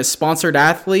for in a sponsored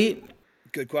athlete?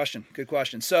 Good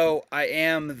question. So I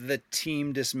am the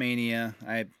team Discmania.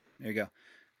 There you go.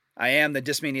 I am the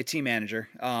Discmania team manager.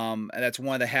 That's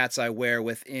one of the hats I wear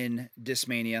within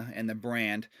Discmania and the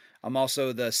brand. I'm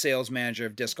also the sales manager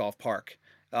of Disc Golf Park.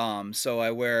 So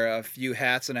I wear a few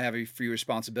hats and I have a few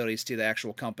responsibilities to the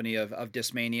actual company of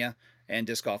Discmania and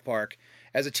Disc Golf Park.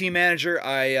 As a team manager,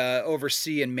 I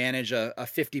oversee and manage a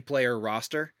 50-player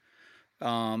roster.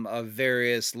 Of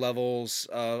various levels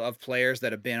of players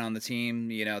that have been on the team.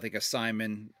 I think a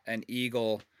Simon, an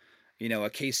Eagle, a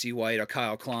Casey White, a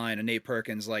Kyle Klein, a Nate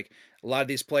Perkins. Like, a lot of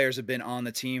these players have been on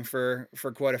the team for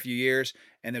quite a few years,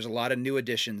 and there's a lot of new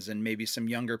additions and maybe some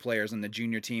younger players on the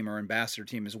junior team or ambassador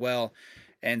team as well.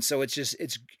 And so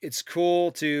it's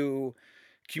cool to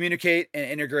communicate and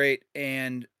integrate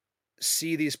and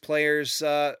see these players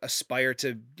aspire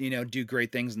to do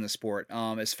great things in the sport.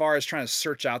 As far as trying to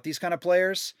search out these kind of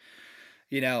players,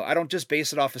 I don't just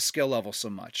base it off of skill level so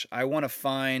much. I want to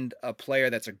find a player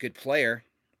that's a good player.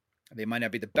 They might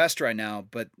not be the best right now,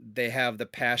 but they have the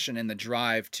passion and the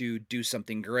drive to do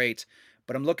something great.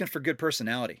 But I'm looking for good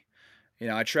personality.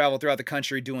 I travel throughout the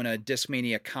country doing a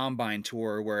Discmania Combine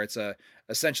tour where it's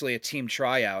essentially a team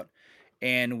tryout,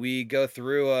 and we go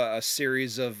through a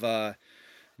series of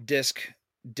disc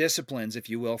disciplines, if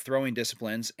you will, throwing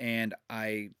disciplines, and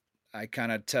I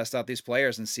kind of test out these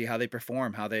players and see how they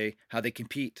perform, how they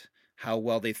compete, how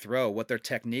well they throw, what their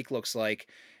technique looks like,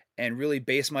 and really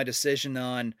base my decision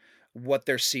on what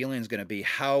their ceiling is going to be,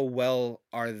 how well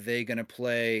are they going to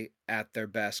play at their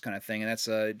best, kind of thing. And that's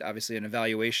obviously an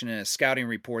evaluation and a scouting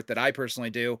report that I personally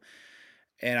do.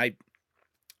 And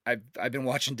I've been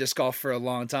watching disc golf for a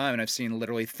long time, and I've seen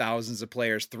literally thousands of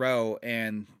players throw,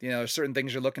 and there's certain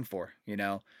things you're looking for.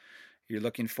 You're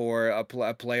looking for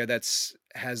a player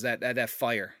has that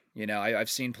fire. I've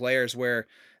seen players where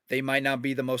they might not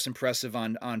be the most impressive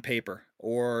on paper,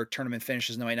 or tournament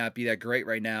finishes might not be that great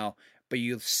right now, but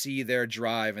you see their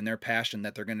drive and their passion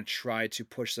that they're going to try to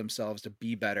push themselves to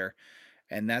be better.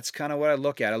 And that's kind of what I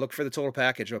look at. I look for the total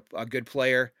package, a good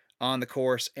player on the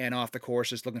course and off the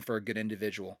course, just looking for a good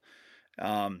individual.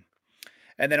 And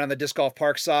then on the Disc Golf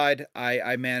Park side,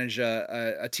 I manage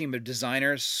a team of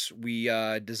designers. We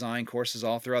design courses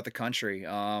all throughout the country.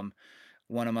 Definitely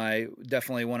one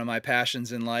of my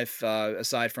passions in life,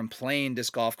 aside from playing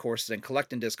disc golf courses and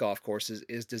collecting disc golf courses,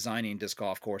 is designing disc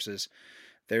golf courses.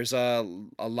 There's a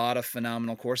lot of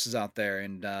phenomenal courses out there,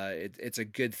 and it's a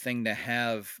good thing to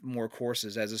have more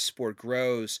courses as the sport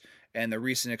grows and the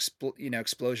recent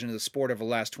explosion of the sport over the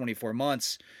last 24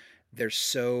 months, there's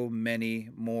so many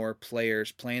more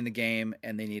players playing the game,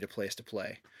 and they need a place to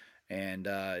play. And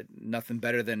nothing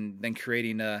better than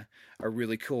creating a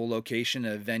really cool location,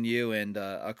 a venue, and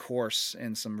a course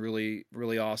in some really,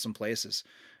 really awesome places.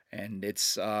 And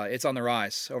it's on the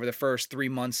rise. Over the first 3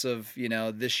 months of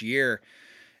this year,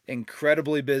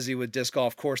 incredibly busy with disc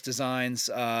golf course designs.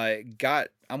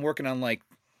 I'm working on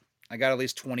I got at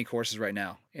least 20 courses right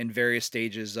now in various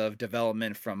stages of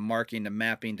development, from marking to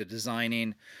mapping to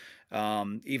designing.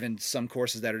 Even some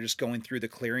courses that are just going through the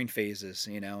clearing phases,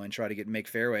 and try to make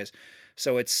fairways.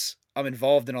 So I'm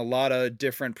involved in a lot of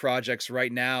different projects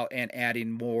right now and adding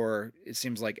more, it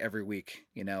seems like every week.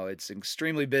 It's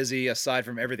extremely busy aside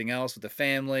from everything else with the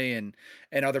family and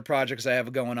other projects I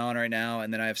have going on right now.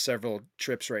 And then I have several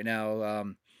trips right now,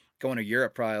 going to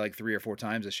Europe probably like 3 or 4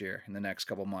 times this year in the next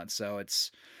couple months. So it's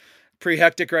pretty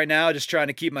hectic right now, just trying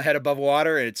to keep my head above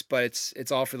water. It's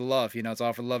all for the love, it's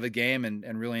all for the love of the game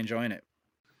and really enjoying it.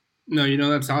 No,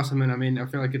 that's awesome. And I mean, I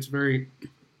feel like it's very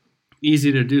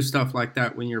easy to do stuff like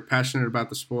that when you're passionate about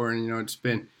the sport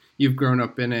and, you've grown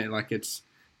up in it. Like it's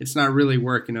not really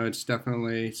work, it's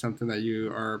definitely something that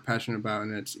you are passionate about,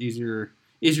 and it's easier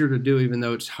to do, even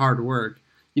though it's hard work.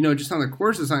 Just on the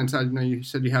course design side, you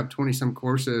said you have 20 some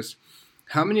courses.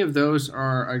 How many of those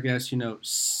are, I guess,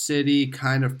 city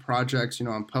kind of projects,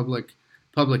 on public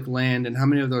land, and how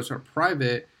many of those are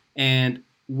private? And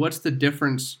what's the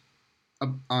difference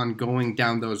on going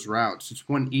down those routes? It's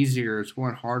one easier, it's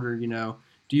one harder,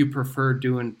 Do you prefer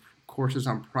doing courses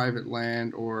on private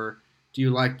land, or do you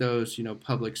like those,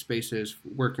 public spaces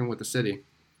working with the city?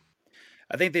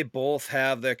 I think they both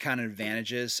have their kind of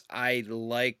advantages. I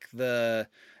like the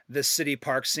city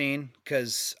park scene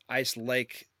because I just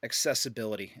like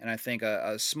accessibility. And I think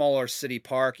a smaller city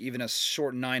park, even a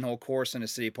short 9-hole course in a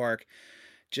city park,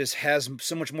 just has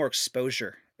so much more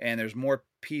exposure. And there's more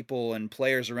people and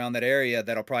players around that area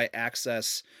that'll probably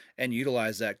access and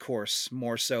utilize that course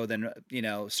more so than,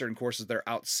 certain courses that are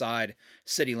outside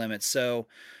city limits. So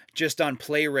just on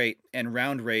play rate and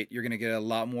round rate, you're going to get a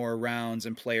lot more rounds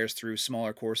and players through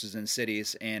smaller courses in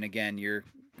cities. And again, you're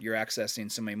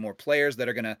accessing so many more players that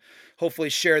are going to hopefully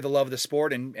share the love of the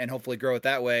sport and hopefully grow it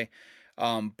that way.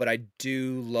 But I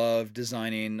do love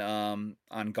designing on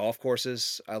golf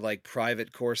courses. I like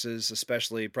private courses,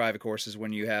 especially private courses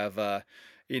when you have a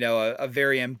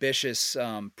very ambitious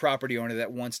property owner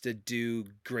that wants to do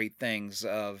great things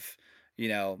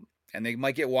and they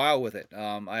might get wild with it.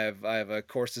 I have a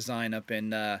course design up in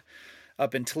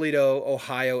Toledo,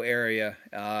 Ohio area.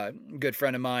 A good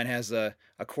friend of mine has a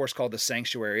course called the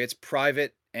Sanctuary. It's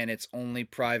private, and it's only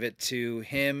private to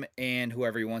him and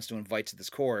whoever he wants to invite to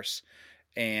this course.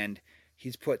 And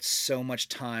he's put so much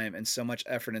time and so much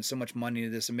effort and so much money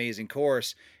into this amazing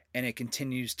course, and it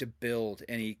continues to build.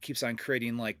 And he keeps on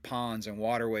creating like ponds and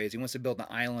waterways. He wants to build an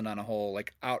island on a hole,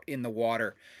 like out in the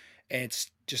water. And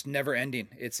it's just never ending.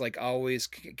 It's like always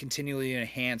continually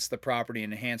enhance the property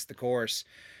and enhance the course.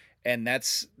 And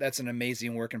that's an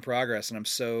amazing work in progress. And I'm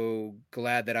so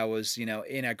glad that I was,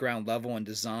 in at ground level and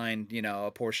designed,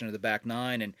 a portion of the back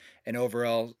 9 and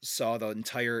overall saw the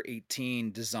entire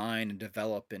 18 design and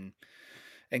develop and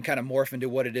kind of morph into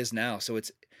what it is now. So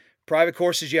it's private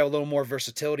courses. You have a little more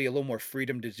versatility, a little more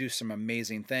freedom to do some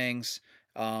amazing things.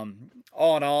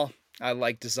 All in all, I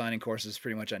like designing courses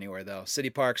pretty much anywhere, though.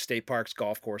 City parks, state parks,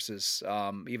 golf courses,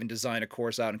 even designed a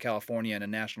course out in California in a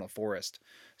national forest.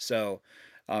 So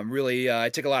really, I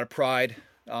take a lot of pride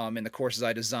in the courses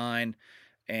I design,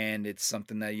 and it's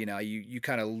something that, you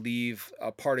kind of leave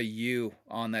a part of you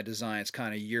on that design. It's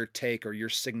kind of your take or your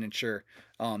signature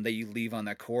that you leave on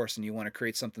that course, and you want to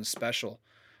create something special.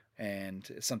 And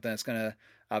it's something that's going to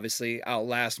obviously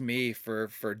outlast me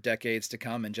for decades to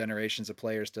come and generations of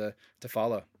players to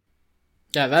follow.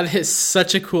 Yeah, that is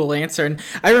such a cool answer. And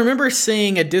I remember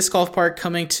seeing a disc golf park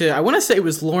coming to, I want to say it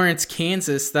was Lawrence,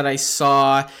 Kansas, that I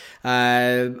saw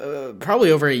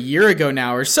probably over a year ago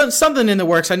now, or something in the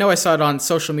works. I know I saw it on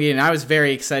social media, and I was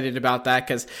very excited about that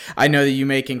because I know that you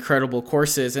make incredible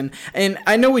courses. And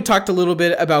I know we talked a little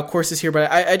bit about courses here, but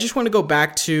I just want to go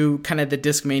back to kind of the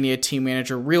Discmania team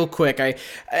manager real quick.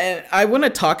 I want to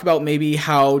talk about maybe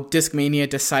how Discmania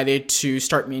decided to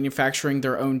start manufacturing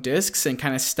their own discs and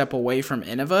kind of step away from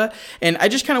Innova. And I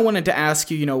just kind of wanted to ask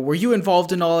you, were you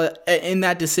involved in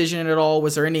that decision at all?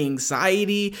 Was there any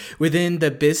anxiety within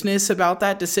the business about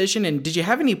that decision? And did you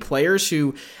have any players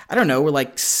who, I don't know, were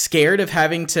like scared of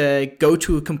having to go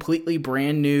to a completely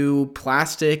brand new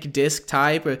plastic disc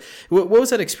type? What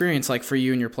was that experience like for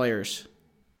you and your players?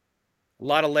 A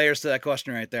lot of layers to that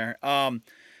question right there.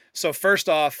 So first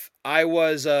off, I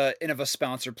was a Innova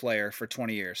sponsor player for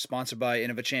 20 years, sponsored by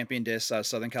Innova Champion Discs out of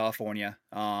Southern California.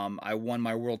 I won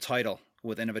my world title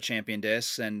with Innova Champion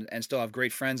Discs, and still have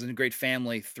great friends and great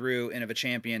family through Innova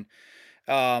Champion.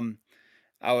 Um,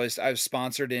 I was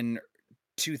sponsored in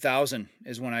 2000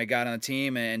 is when I got on the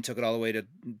team, and took it all the way to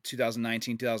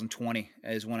 2019, 2020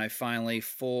 is when I finally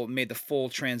made the full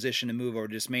transition to move over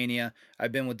to Discmania.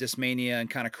 I've been with Discmania and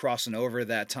kind of crossing over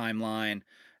that timeline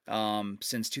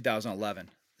since 2011.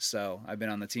 So I've been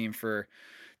on the team for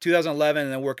 2011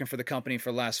 and then working for the company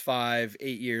for the last 8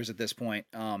 years at this point.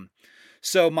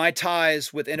 So my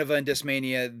ties with Innova and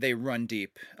Discmania, they run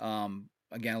deep.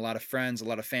 Again, a lot of friends, a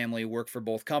lot of family work for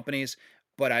both companies,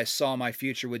 but I saw my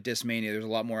future with Discmania. There's a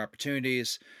lot more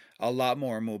opportunities, a lot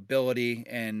more mobility,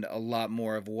 and a lot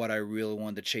more of what I really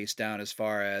wanted to chase down as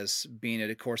far as being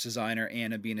a course designer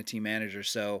and being a team manager.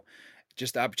 So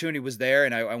just the opportunity was there,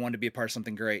 and I wanted to be a part of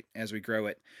something great as we grow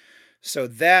it. So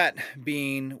that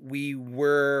being, we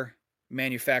were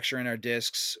manufacturing our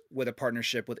discs with a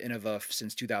partnership with Innova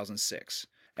since 2006.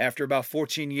 After about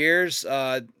 14 years,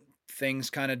 things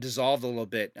kind of dissolved a little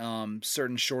bit.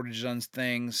 Certain shortages on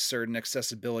things, certain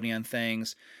accessibility on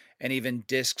things, and even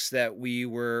discs that we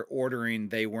were ordering,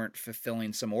 they weren't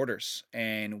fulfilling some orders.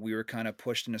 And we were kind of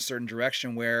pushed in a certain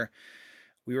direction where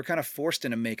we were kind of forced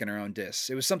into making our own discs.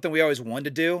 It was something we always wanted to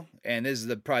do. And this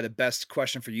is probably the best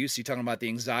question for you. So talking about the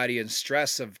anxiety and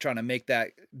stress of trying to make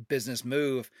that business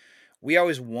move. We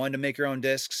always wanted to make our own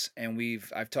discs, and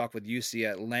I've talked with UC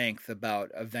at length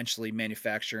about eventually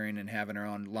manufacturing and having our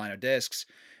own line of discs,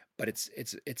 but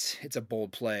it's a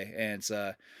bold play, and it's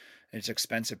an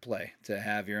expensive play to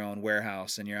have your own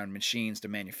warehouse and your own machines to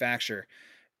manufacture.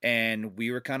 And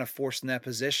we were kind of forced in that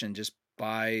position just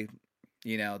by,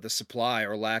 the supply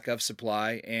or lack of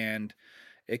supply, and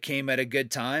it came at a good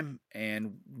time.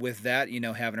 And with that,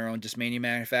 having our own Discmania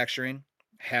manufacturing,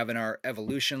 having our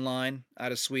Evolution line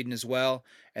out of Sweden as well,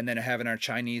 and then having our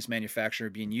Chinese manufacturer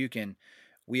being Yuken,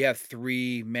 we have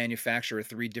three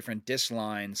different disc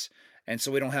lines, and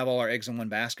so we don't have all our eggs in one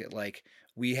basket. Like,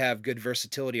 we have good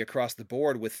versatility across the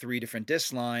board with 3 different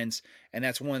disc lines, and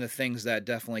that's one of the things that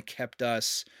definitely kept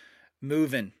us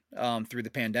moving through the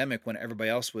pandemic when everybody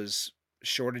else was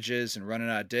shortages and running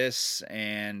out of discs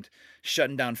and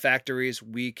shutting down factories.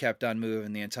 We kept on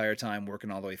moving the entire time,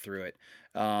 working all the way through it.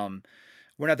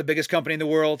 We're not the biggest company in the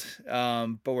world,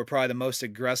 but we're probably the most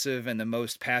aggressive and the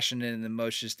most passionate and the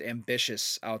most just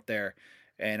ambitious out there.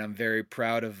 And I'm very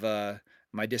proud of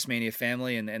my Discmania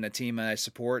family and the team I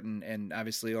support and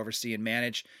obviously oversee and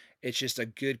manage. It's just a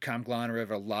good conglomerate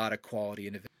of a lot of quality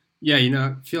individuals. Yeah,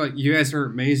 I feel like you guys are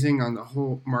amazing on the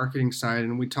whole marketing side.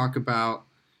 And we talk about,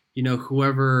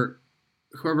 whoever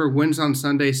wins on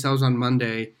Sunday sells on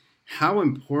Monday. How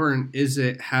important is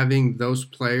it having those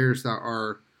players that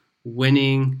are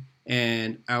winning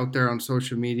and out there on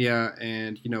social media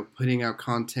and putting out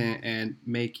content and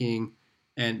making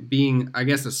and being, I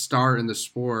guess, a star in the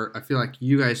sport? I feel like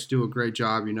you guys do a great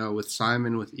job, with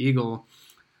Simon, with Eagle,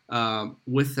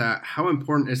 with that. How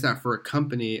important is that for a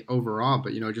company overall,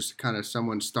 but just kind of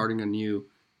someone starting a new,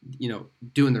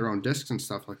 doing their own discs and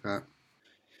stuff like that?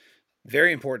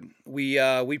 Very important. We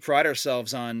pride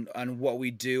ourselves on what we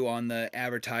do on the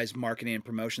advertised marketing and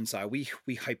promotion side.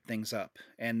 We hype things up,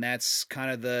 and that's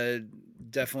kind of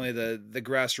definitely the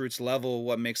grassroots level.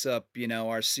 What makes up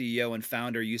our CEO and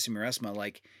founder UC Maresma.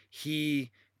 Like, he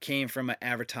came from an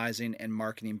advertising and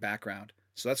marketing background,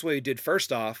 so that's what he did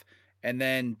first off. And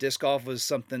then disc golf was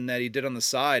something that he did on the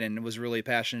side, and was really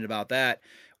passionate about that.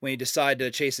 When he decided to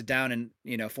chase it down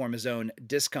and form his own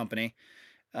disc company,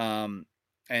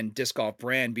 and disc golf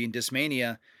brand being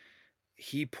Discmania,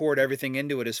 he poured everything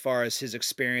into it as far as his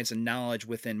experience and knowledge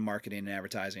within marketing and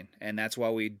advertising. And that's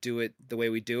why we do it the way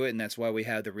we do it. And that's why we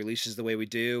have the releases the way we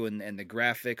do, and the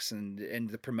graphics and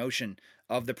the promotion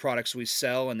of the products we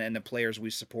sell and the players we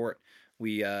support.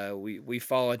 We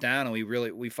follow it down,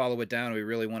 and we follow it down. And we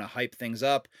really want to hype things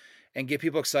up and get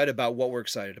people excited about what we're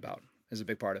excited about is a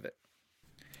big part of it.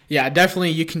 Yeah,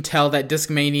 definitely you can tell that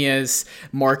Discmania's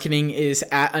marketing is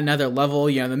at another level.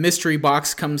 The mystery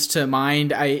box comes to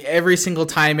mind. Every single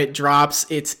time it drops,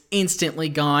 it's instantly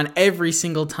gone. Every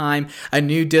single time a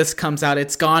new disc comes out,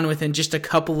 it's gone within just a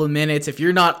couple of minutes. If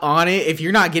you're not on it, if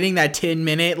you're not getting that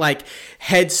 10-minute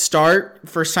head start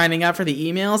for signing up for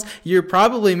the emails, you're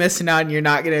probably missing out, and you're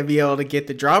not going to be able to get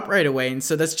the drop right away. And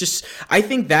so that's just, I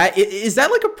think that, is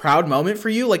that a proud moment for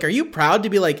you? Are you proud to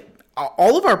be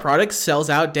all of our products sells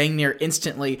out dang near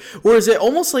instantly, or is it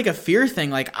almost like a fear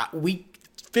thing? We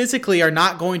physically are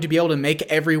not going to be able to make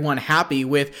everyone happy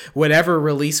with whatever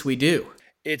release we do.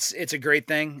 It's a great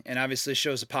thing, and obviously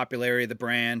shows the popularity of the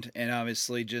brand, and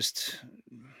obviously just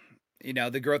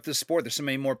the growth of the sport. There's so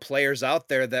many more players out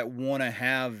there that want to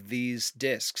have these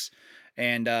discs,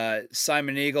 and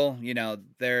Simon Eagle,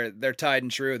 they're tied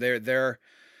and true.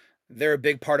 They're a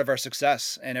big part of our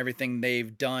success and everything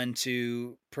they've done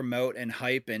to promote and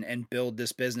hype and build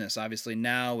this business. Obviously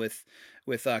now with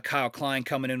Kyle Klein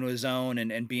coming into his own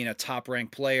and being a top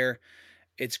ranked player,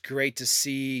 it's great to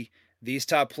see these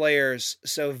top players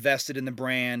so vested in the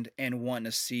brand and wanting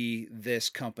to see this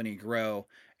company grow,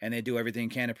 and they do everything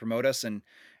they can to promote us, and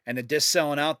the disc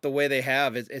selling out the way they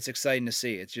have, it's exciting to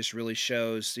see. It just really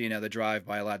shows, the drive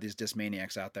by a lot of these disc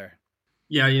maniacs out there.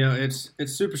 Yeah, it's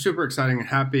super super exciting and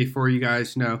happy for you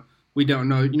guys. We don't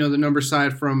know, the number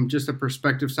side from just a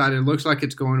perspective side. It looks like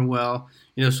it's going well.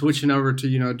 Switching over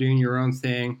to doing your own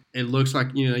thing. It looks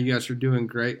like you guys are doing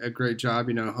a great job.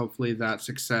 Hopefully that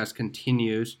success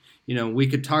continues. We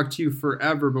could talk to you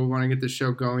forever, but we want to get the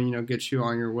show going. Get you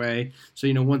on your way.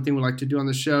 So one thing we like to do on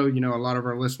the show. A lot of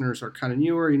our listeners are kind of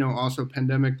newer. Also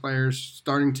pandemic players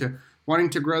wanting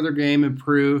to grow their game,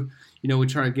 improve. We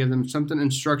try to give them something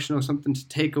instructional, something to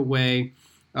take away.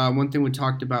 One thing we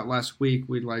talked about last week,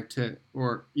 we'd like to,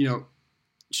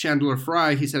 Chandler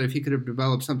Fry, he said if he could have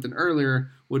developed something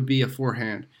earlier, would be a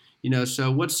forehand.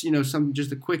 So what's,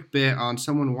 just a quick bit on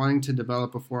someone wanting to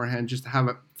develop a forehand, just to have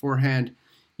a forehand,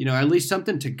 at least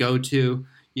something to go to,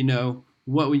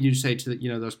 what would you say to,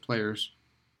 those players?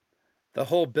 The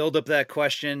whole build up that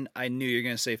question, I knew you're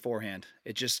going to say forehand.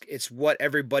 It's what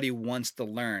everybody wants to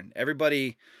learn.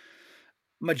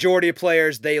 Majority of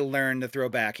players, they learn to throw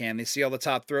backhand. They see all the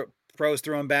top pros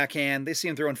throwing backhand. They see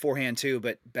them throwing forehand too,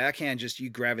 but backhand, just you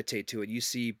gravitate to it. You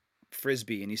see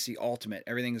Frisbee and you see Ultimate.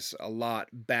 Everything's a lot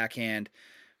backhand.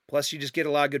 Plus, you just get a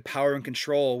lot of good power and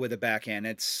control with a backhand.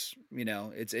 It's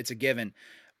a given.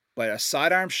 But a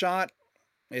sidearm shot,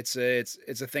 it's a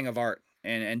thing of art.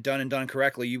 And done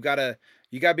correctly, you gotta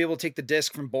be able to take the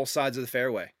disc from both sides of the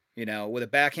fairway. With a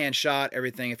backhand shot,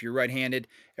 everything, if you're right-handed,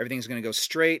 everything's gonna go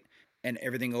straight and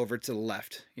everything over to the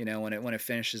left, when it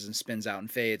finishes and spins out and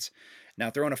fades.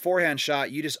 Now, throwing a forehand shot,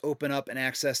 you just open up and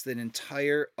access the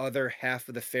entire other half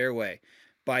of the fairway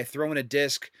by throwing a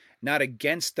disc not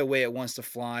against the way it wants to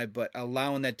fly, but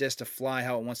allowing that disc to fly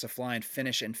how it wants to fly and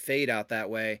finish and fade out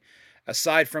that way.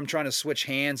 Aside from trying to switch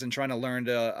hands and trying to learn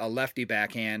a lefty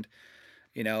backhand,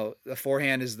 the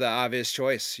forehand is the obvious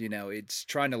choice. It's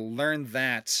trying to learn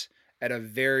that at a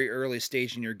very early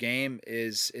stage in your game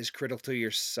is critical to your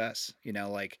success. You're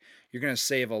going to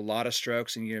save a lot of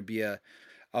strokes and you're going to be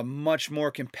a much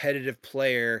more competitive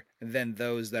player than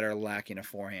those that are lacking a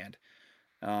forehand.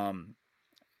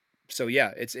 So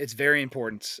yeah, it's very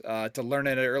important to learn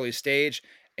at an early stage,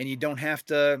 and you don't have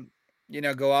to,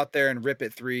 go out there and rip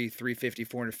it 350,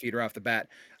 400 feet right off the bat.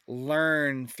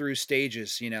 Learn through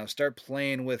stages, start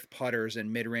playing with putters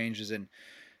and mid ranges and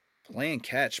playing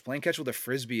catch with a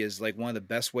Frisbee is like one of the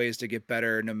best ways to get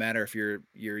better. No matter if you're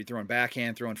throwing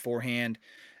backhand, throwing forehand,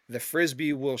 the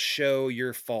Frisbee will show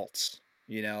your faults.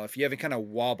 If you have any kind of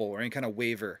wobble or any kind of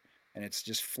waver and it's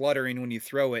just fluttering when you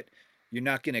throw it, you're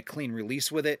not getting a clean release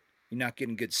with it. You're not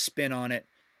getting good spin on it.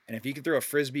 And if you can throw a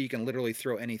Frisbee, you can literally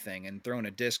throw anything, and throwing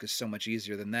a disc is so much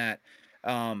easier than that.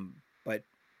 But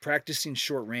practicing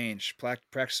short range,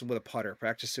 practicing with a putter,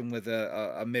 practicing with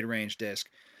a mid-range disc,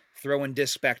 throwing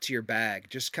discs back to your bag,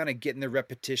 just kind of getting the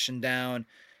repetition down,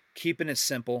 keeping it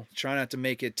simple, try not to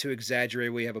make it too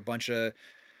exaggerated where you have a bunch of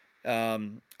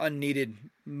unneeded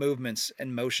movements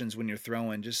and motions when you're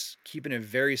throwing. Just keeping it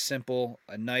very simple,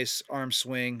 a nice arm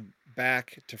swing,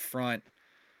 back to front,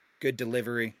 good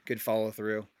delivery, good follow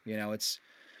through. It's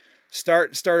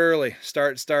start early,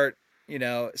 start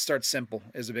simple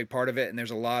is a big part of it. And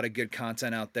there's a lot of good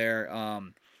content out there.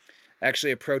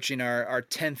 Actually approaching our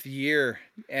 10th year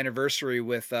anniversary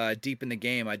with Deep in the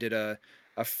Game. I did a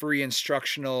free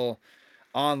instructional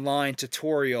online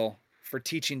tutorial for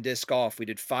teaching disc golf. We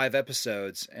did 5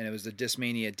 episodes, and it was the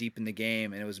Discmania Deep in the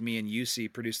Game, and it was me and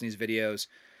UC producing these videos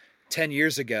 10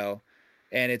 years ago,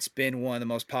 and it's been one of the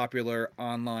most popular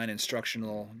online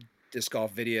instructional disc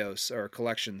golf videos or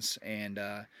collections, and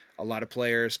a lot of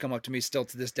players come up to me still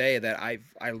to this day that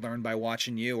I learned by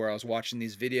watching you, or I was watching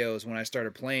these videos when I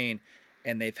started playing,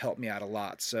 and they've helped me out a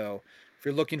lot. So if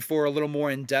you're looking for a little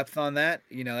more in depth on that,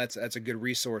 that's a good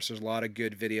resource. There's a lot of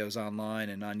good videos online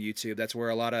and on YouTube. That's where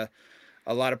a lot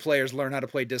of players learn how to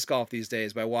play disc golf these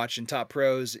days, by watching top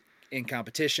pros in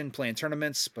competition, playing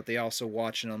tournaments, but they also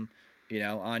watching them,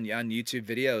 on YouTube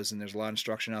videos, and there's a lot of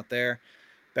instruction out there.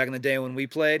 Back in the day when we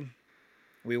played,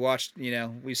 we watched,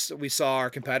 we saw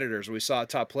our competitors, we saw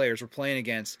top players we're playing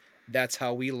against. That's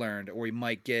how we learned. Or we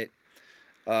might get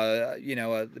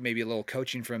maybe a little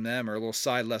coaching from them or a little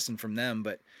side lesson from them,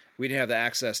 but we didn't have the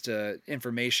access to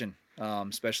information,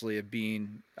 especially of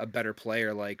being a better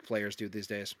player like players do these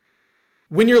days.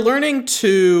 When you're learning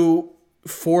to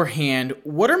forehand,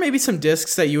 what are maybe some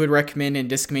discs that you would recommend in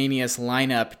Discmania's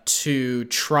lineup to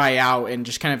try out and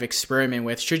just kind of experiment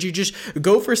with? Should you just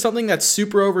go for something that's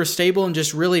super overstable and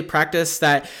just really practice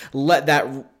that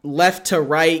left to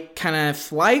right kind of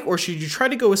flight, or should you try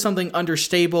to go with something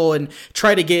understable and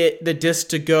try to get the disc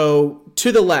to go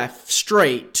to the left,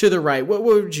 straight, to the right? What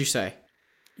would you say?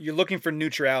 You're looking for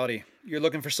neutrality. You're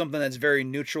looking for something that's very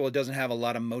neutral. It doesn't have a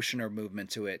lot of motion or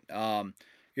movement to it.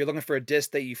 You're looking for a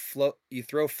disc that you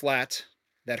throw flat,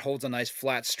 that holds a nice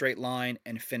flat straight line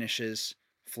and finishes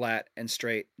flat and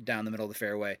straight down the middle of the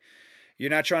fairway. You're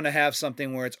not trying to have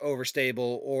something where it's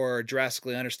overstable or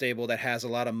drastically understable that has a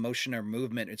lot of motion or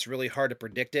movement. It's really hard to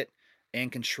predict it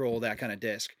and control that kind of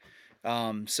disc.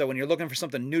 So when you're looking for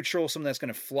something neutral, something that's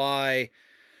going to fly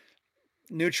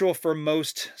neutral for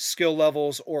most skill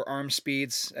levels or arm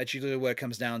speeds, that's usually what it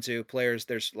comes down to.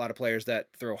 There's a lot of players that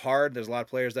throw hard. There's a lot of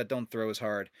players that don't throw as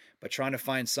hard. But trying to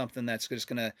find something that's just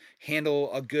going to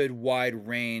handle a good wide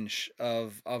range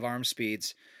of arm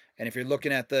speeds. And if you're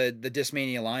looking at the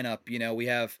Discmania lineup, we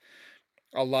have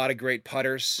a lot of great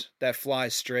putters that fly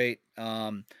straight.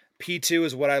 P2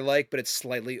 is what I like, but it's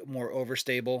slightly more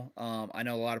overstable. I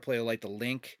know a lot of players like the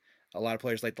Link. A lot of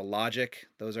players like the Logic.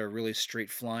 Those are really straight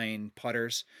flying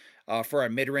putters. For our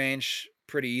mid-range,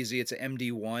 pretty easy. It's an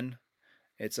MD1.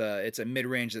 It's a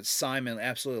mid-range that Simon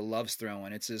absolutely loves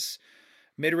throwing. It's this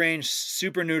mid-range,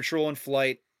 super neutral in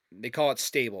flight. They call it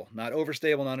stable. Not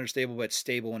overstable, not understable, but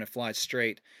stable when it flies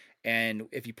straight. And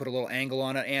if you put a little angle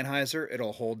on it, Anheuser,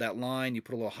 it'll hold that line. You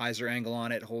put a little Heiser angle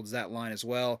on it, it holds that line as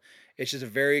well. It's just a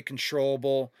very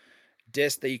controllable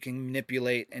disc that you can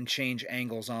manipulate and change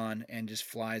angles on, and just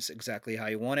flies exactly how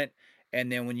you want it.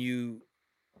 And then when you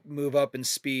move up in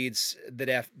speeds, the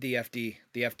FD,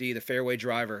 the fairway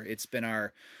driver, it's been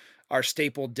our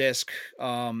staple disc.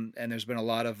 And there's been a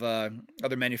lot of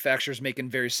other manufacturers making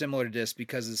very similar discs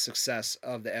because of the success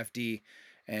of the FD.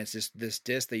 And it's just this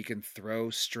disc that you can throw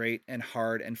straight and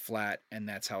hard and flat, and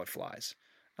that's how it flies.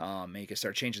 And you can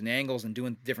start changing the angles and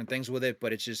doing different things with it,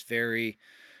 but it's just very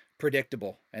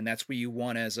predictable, and that's what you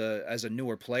want as a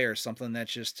newer player, something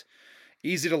that's just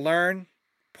easy to learn,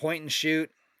 point and shoot.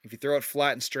 If you throw it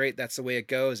flat and straight, that's the way it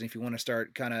goes. And if you want to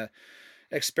start kind of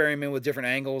experiment with different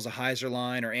angles, a Heiser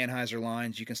line or Anheuser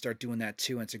lines, you can start doing that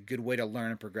too, and it's a good way to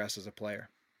learn and progress as a player.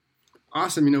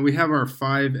 Awesome. We have our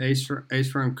 5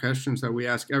 ace round questions that we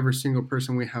ask every single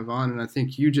person we have on, and I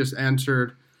think you just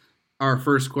answered our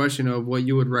first question of what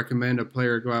you would recommend a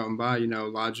player go out and buy,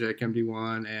 Logic,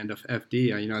 MD1, and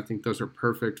FD. I think those are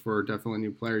perfect for definitely a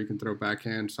new player. You can throw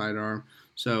backhand, sidearm.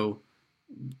 So,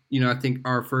 I think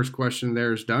our first question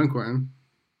there is done, Quentin.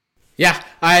 Yeah,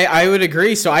 I would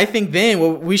agree. So I think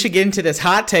then we should get into this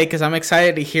hot take because I'm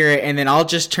excited to hear it, and then I'll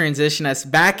just transition us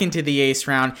back into the ace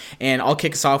round, and I'll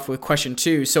kick us off with question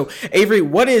 2. So, Avery,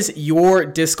 what is your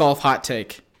disc golf hot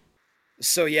take?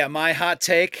 So, yeah, my hot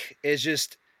take is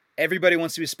just everybody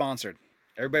wants to be sponsored.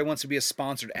 Everybody wants to be a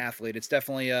sponsored athlete. It's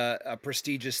definitely a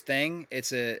prestigious thing.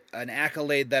 It's an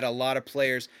accolade that a lot of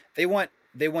players, they want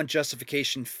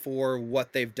justification for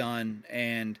what they've done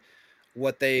and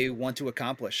what they want to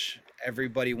accomplish.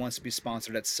 Everybody wants to be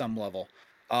sponsored at some level.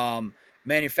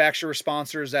 Manufacturer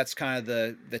sponsors, that's kind of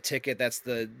the ticket. That's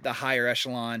the higher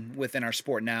echelon within our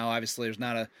sport now. Obviously, there's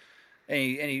not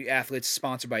any athletes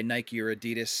sponsored by Nike or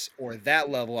Adidas or that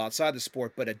level outside the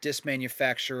sport, but a disc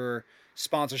manufacturer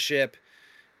sponsorship,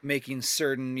 making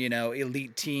certain,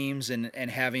 elite teams and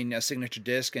having a signature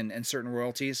disc and certain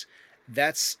royalties.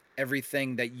 That's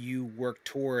everything that you work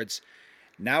towards.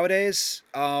 Nowadays,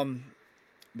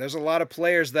 there's a lot of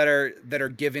players that are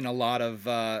giving a lot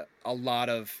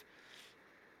of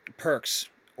perks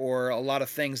or a lot of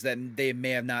things that they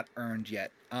may have not earned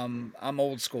yet. I'm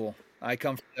old school. I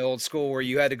come from the old school where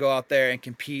you had to go out there and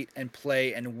compete and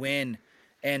play and win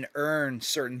and earn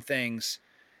certain things,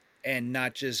 and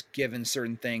not just given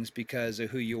certain things because of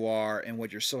who you are and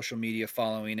what your social media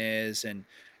following is and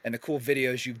the cool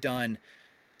videos you've done.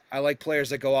 I like players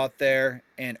that go out there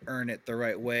and earn it the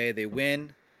right way. They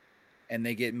win and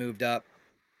they get moved up.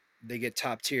 They get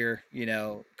top tier,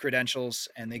 credentials,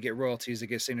 and they get royalties, they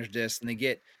get signature discs, and they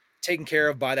get taken care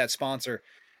of by that sponsor.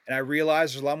 And I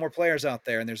realize there's a lot more players out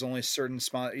there, and there's only certain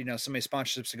so many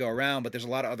sponsorships to go around, but there's a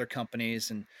lot of other companies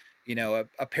and,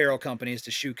 apparel companies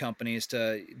to shoe companies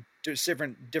to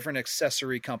different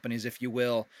accessory companies, if you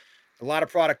will. A lot of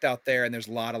product out there, and there's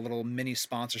a lot of little mini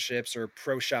sponsorships or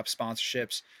pro shop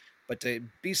sponsorships, but to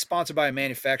be sponsored by a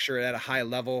manufacturer at a high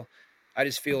level, I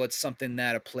just feel it's something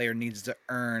that a player needs to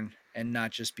earn and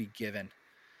not just be given.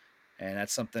 And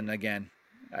that's something, again,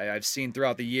 I've seen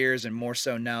throughout the years, and more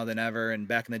so now than ever. And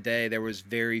back in the day, there was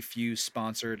very few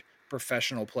sponsored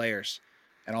professional players.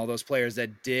 And all those players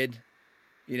that did,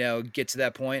 get to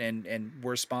that point and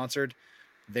were sponsored,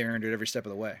 they earned it every step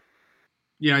of the way.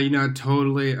 Yeah, I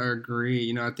totally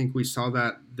agree. I think we saw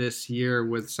that this year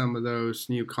with some of those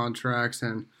new contracts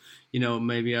and,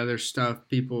 maybe other stuff,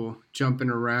 people jumping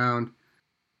around.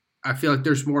 I feel like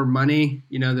there's more money,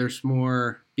 there's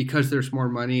more, because there's more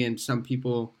money, and some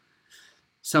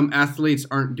athletes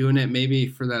aren't doing it maybe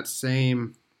for that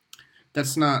same,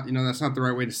 that's not the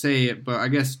right way to say it, but I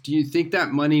guess, do you think that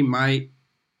money might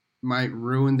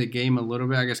ruin the game a little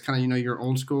bit? I guess kind of, you're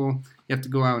old school, you have to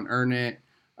go out and earn it.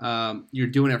 You're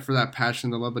doing it for that passion,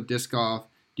 the love of disc golf.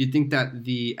 Do you think that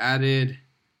the added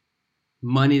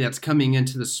money that's coming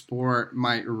into the sport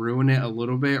might ruin it a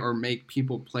little bit or make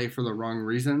people play for the wrong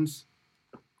reasons?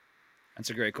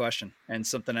 That's a great question, and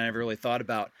something I never really thought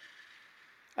about.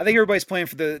 I think everybody's playing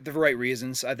for the right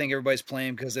reasons. I think everybody's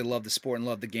playing because they love the sport and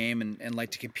love the game and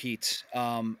like to compete.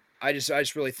 I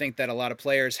just really think that a lot of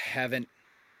players haven't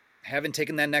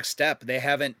taken that next step. They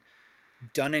haven't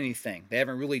done anything. They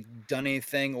haven't really done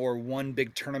anything or won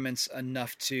big tournaments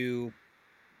enough to,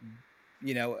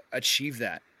 achieve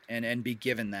that and be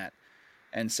given that.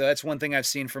 And so that's one thing I've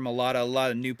seen from a lot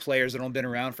of new players that have been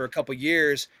around for a couple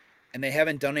years, and they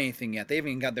haven't done anything yet. They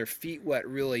haven't even got their feet wet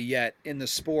really yet in the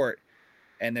sport.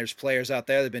 And there's players out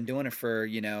there that have been doing it for,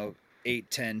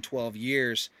 8, 10, 12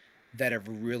 years that have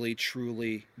really,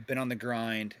 truly been on the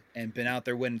grind and been out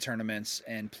there winning tournaments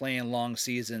and playing long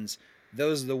seasons.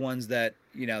 Those are the ones that,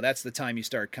 that's the time you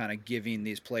start kind of giving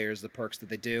these players the perks that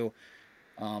they do.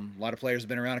 A lot of players have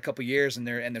been around a couple years and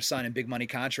they're signing big money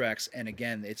contracts. And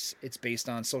again, it's based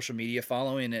on social media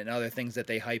following and other things that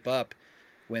they hype up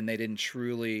when they didn't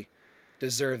truly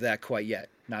deserve that quite yet.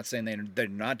 Not saying they're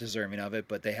not deserving of it,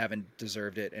 but they haven't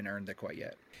deserved it and earned it quite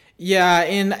yet. Yeah,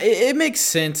 and it makes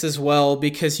sense as well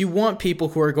because you want people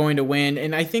who are going to win,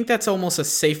 and I think that's almost a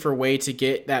safer way to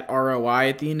get that ROI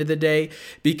at the end of the day,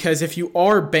 because if you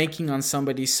are banking on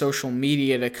somebody's social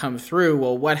media to come through,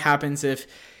 well, what happens if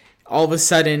all of a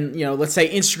sudden, let's say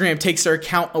Instagram takes their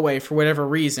account away for whatever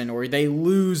reason, or they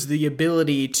lose the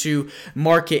ability to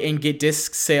market and get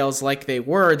disc sales like they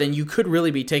were, then you could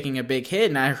really be taking a big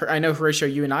hit. And I know, Horatio,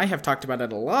 you and I have talked about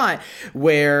it a lot,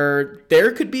 where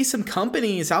there could be some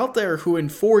companies out there who in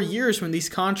 4 years, when these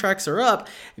contracts are up,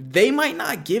 they might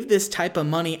not give this type of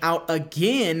money out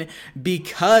again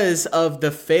because of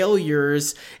the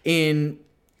failures in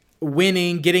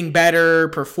winning, getting better,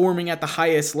 performing at the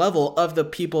highest level of the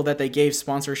people that they gave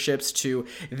sponsorships to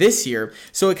this year.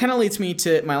 So it kind of leads me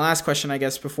to my last question, I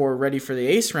guess, before we're ready for the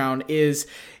ace round is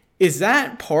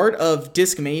that part of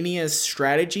Discmania's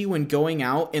strategy when going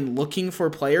out and looking for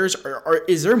players? Or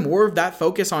is there more of that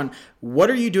focus on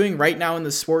what are you doing right now in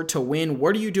the sport to win?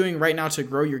 What are you doing right now to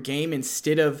grow your game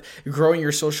instead of growing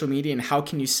your social media, and how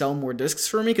can you sell more discs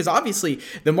for me? Because obviously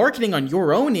the marketing on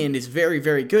your own end is very,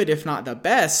 very good, if not the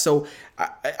best. So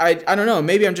I don't know,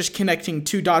 maybe I'm just connecting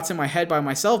two dots in my head by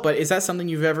myself, but is that something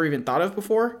you've ever even thought of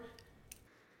before?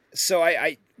 So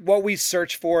what we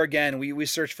search for, again, we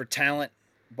search for talent,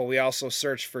 but we also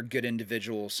search for good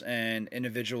individuals and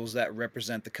individuals that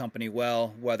represent the company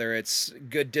well, whether it's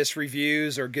good disc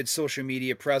reviews or good social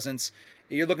media presence.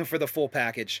 You're looking for the full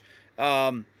package.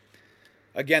 Again,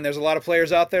 there's a lot of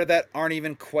players out there that aren't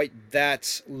even quite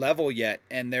that level yet,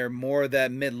 and they're more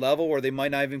that mid-level, or they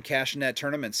might not even cash in at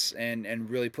tournaments and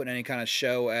really put in any kind of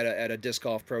show at a Disc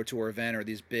Golf Pro Tour event or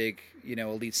these big,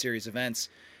 Elite Series events.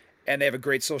 And they have a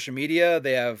great social media.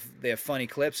 They have funny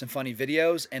clips and funny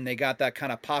videos, and they got that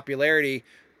kind of popularity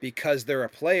because they're a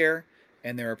player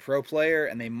and they're a pro player,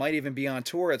 and they might even be on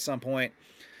tour at some point.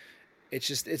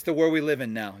 It's the world we live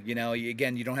in now.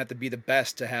 Again, you don't have to be the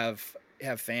best to have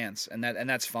fans, and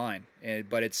that's fine.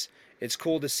 But it's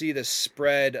cool to see the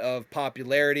spread of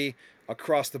popularity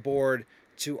across the board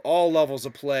to all levels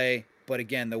of play. But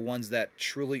again, the ones that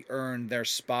truly earn their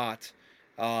spot,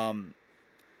 and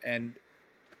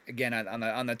again,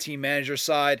 on the team manager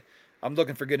side, I'm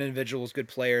looking for good individuals, good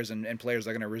players, and players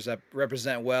that are going to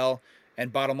represent well.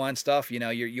 And bottom line stuff,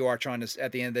 you are trying to,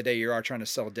 at the end of the day, you are trying to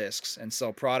sell discs and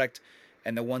sell product.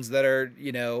 And the ones that are,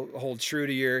 hold true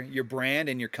to your brand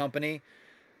and your company,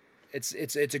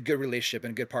 it's a good relationship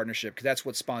and a good partnership, because that's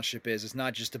what sponsorship is. It's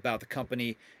not just about the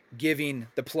company giving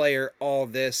the player all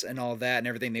this and all that and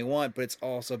everything they want, but it's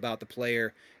also about the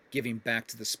player giving back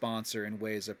to the sponsor in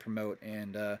ways that promote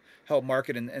and help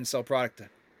market and sell product.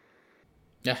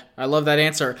 Yeah, I love that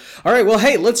answer. All right, well,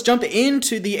 hey, let's jump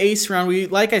into the ace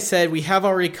round. Like I said, we have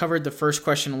already covered the first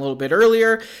question a little bit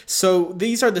earlier. So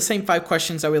these are the same 5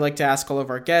 questions that we like to ask all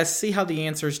of our guests. See how the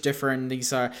answers differ, and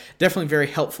these are definitely very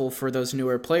helpful for those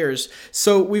newer players.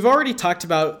 So we've already talked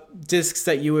about discs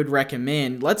that you would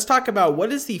recommend. Let's talk about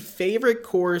what is the favorite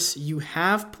course you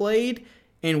have played,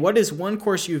 and what is one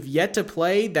course you've yet to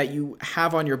play that you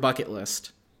have on your bucket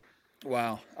list?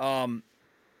 Wow.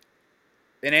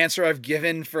 An answer I've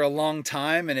given for a long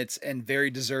time, and very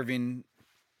deserving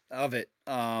of it.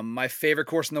 My favorite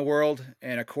course in the world,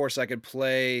 and a course I could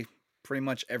play pretty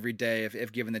much every day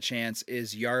if given the chance,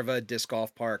 is Järva Disc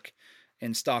Golf Park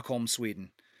in Stockholm,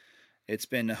 Sweden. It's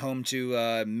been home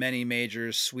to many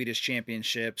majors, Swedish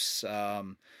championships.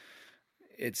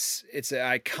 It's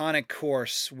an iconic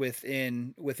course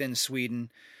within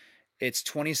Sweden. It's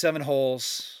 27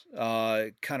 holes,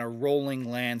 kind of rolling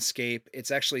landscape.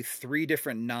 It's actually 3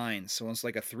 different nines, so it's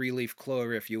like a 3-leaf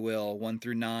clover, if you will, 1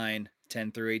 through 9,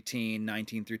 10 through 18,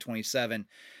 19 through 27.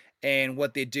 And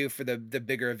what they do for the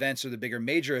bigger events or the bigger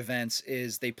major events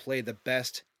is they play the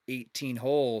best 18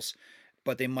 holes,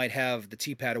 but they might have the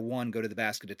tee pad of 1 go to the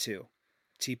basket of 2,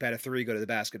 tee pad of 3 go to the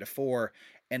basket of 4,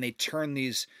 and they turn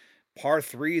these par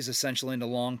threes essentially into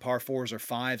long par fours or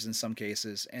fives in some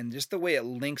cases. And just the way it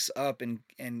links up and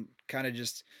kind of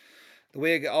just the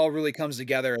way it all really comes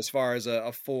together as far as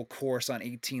a full course on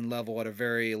 18 level at a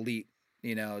very elite,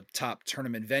 top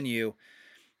tournament venue.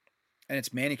 And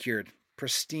it's manicured,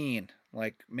 pristine,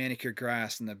 like manicured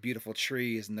grass and the beautiful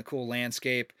trees and the cool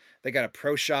landscape. They got a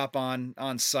pro shop on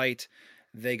site.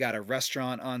 They got a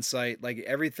restaurant on site, like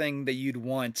everything that you'd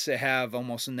want to have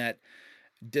almost in that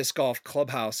disc golf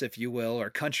clubhouse, if you will,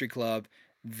 or country club.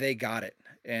 They got it.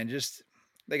 And just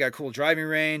they got a cool driving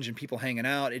range and people hanging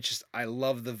out. It's just, I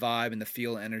love the vibe and the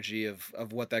feel and energy of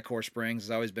what that course brings.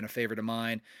 It's always been a favorite of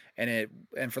mine. And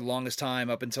for the longest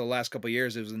time, up until the last couple of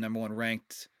years, it was the number 1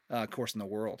 ranked course in the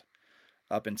world,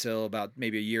 up until about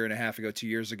maybe a year and a half ago, 2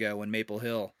 years ago, when Maple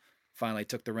Hill finally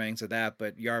took the reins of that.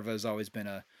 But Järva has always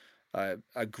been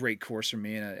a great course for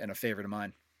me and a favorite of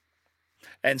mine.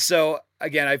 And so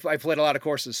again, I played a lot of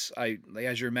courses.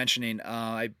 As you were mentioning,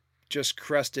 I just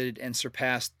crested and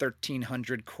surpassed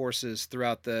 1,300 courses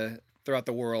throughout the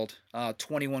world,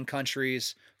 21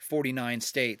 countries, 49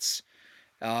 states.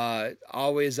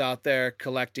 Always out there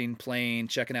collecting, playing,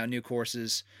 checking out new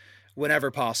courses whenever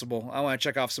possible. I want to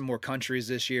check off some more countries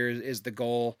this year is the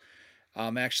goal.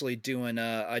 I'm actually doing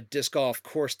a disc golf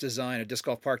course design, a disc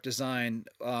golf park design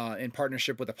in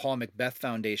partnership with the Paul Macbeth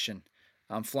Foundation.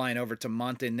 I'm flying over to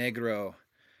Montenegro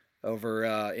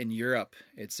over in Europe.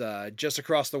 It's just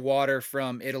across the water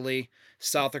from Italy,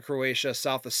 south of Croatia,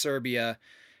 south of Serbia,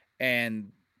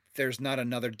 and there's not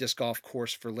another disc golf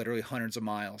course for literally hundreds of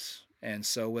miles. And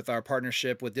so with our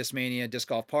partnership with Discmania Disc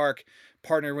Golf Park,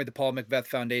 partnering with the Paul Macbeth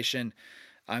Foundation,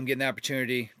 I'm getting the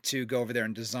opportunity to go over there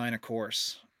and design a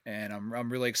course. And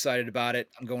I'm really excited about it.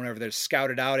 I'm going over there to scout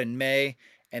it out in May,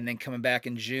 and then coming back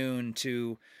in June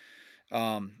to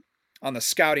on the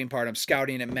scouting part, I'm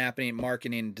scouting it, mapping it,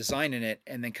 marketing, designing it,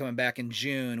 and then coming back in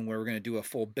June where we're going to do a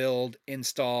full build,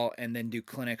 install, and then do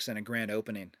clinics and a grand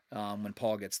opening when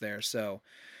Paul gets there. So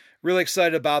really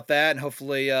excited about that, and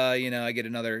hopefully, I get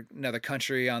another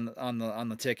country on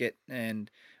the ticket,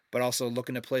 but also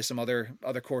looking to play some other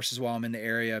courses while I'm in the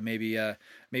area. Maybe a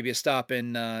stop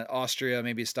in Austria,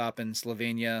 maybe a stop in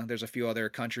Slovenia. There's a few other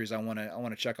countries I want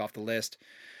to check off the list.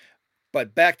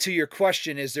 But back to your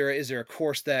question, is there a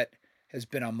course that has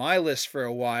been on my list for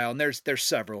a while? And there's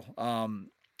several.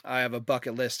 I have a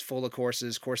bucket list full of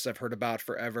courses I've heard about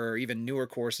forever, even newer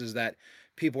courses that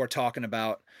people are talking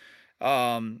about.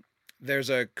 There's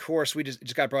a course we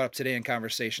just got brought up today in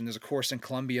conversation. There's a course in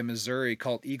Columbia, Missouri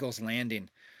called Eagles Landing.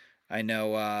 I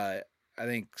know, I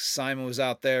think Simon was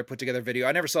out there, put together a video.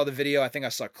 I never saw the video. I think I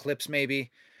saw clips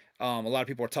maybe. A lot of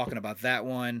people are talking about that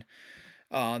one.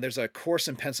 There's a course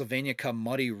in Pennsylvania called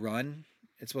Muddy Run.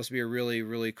 It's supposed to be a really,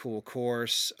 really cool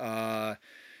course.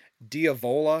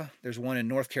 Diavola, there's one in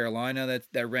North Carolina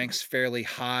that ranks fairly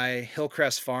high.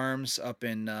 Hillcrest Farms up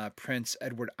in Prince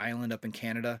Edward Island up in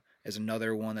Canada is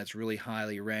another one that's really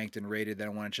highly ranked and rated that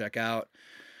I want to check out.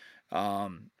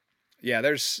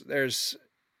 There's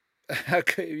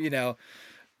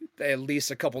at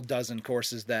least a couple dozen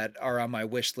courses that are on my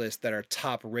wish list that are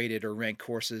top rated or ranked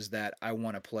courses that I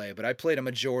want to play. But I played a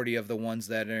majority of the ones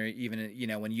that are even,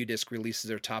 when UDisc releases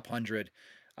their top 100,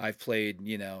 I've played,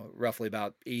 roughly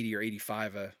about 80 or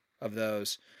 85 of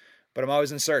those. But I'm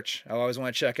always in search. I always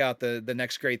want to check out the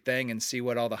next great thing and see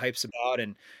what all the hype's about.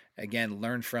 And again,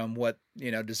 learn from what,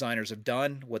 designers have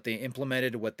done, what they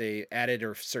implemented, what they added,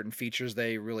 or certain features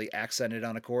they really accented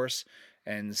on a course.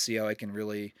 and see how I can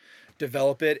really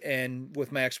develop it. And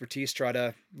with my expertise, try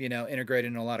to, integrate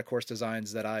in a lot of course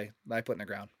designs that I put in the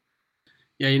ground.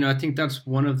 Yeah, I think that's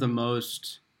one of the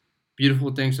most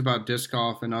beautiful things about disc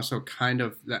golf, and also kind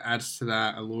of that adds to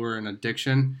that allure and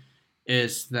addiction,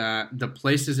 is that the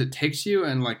places it takes you,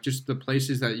 and like just the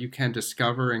places that you can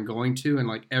discover and going to, and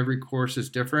like every course is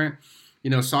different.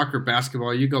 Soccer,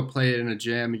 basketball, you go play it in a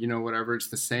gym, whatever, it's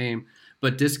the same.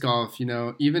 But disc golf,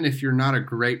 even if you're not a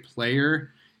great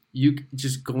player, you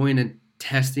just going and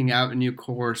testing out a new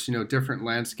course, different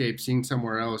landscape, seeing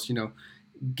somewhere else,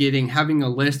 having a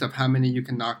list of how many you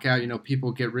can knock out.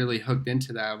 People get really hooked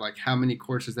into that, like how many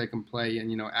courses they can play,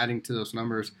 and adding to those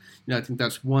numbers. I think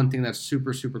that's one thing that's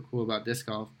super, super cool about disc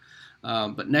golf.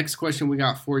 But next question we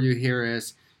got for you here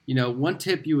is, one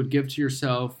tip you would give to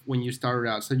yourself when you started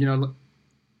out. So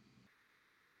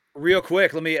real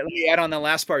quick, let me add on the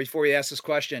last part before you ask this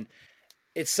question.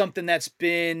 It's something that's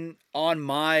been on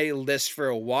my list for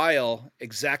a while,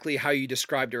 exactly how you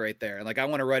described it right there. Like, I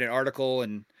want to write an article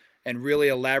and really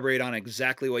elaborate on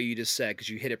exactly what you just said, because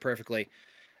you hit it perfectly.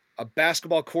 A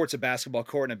basketball court's a basketball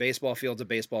court, and a baseball field's a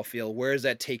baseball field. Where does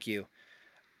that take you?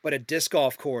 But a disc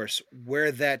golf course,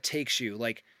 where that takes you,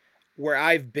 like where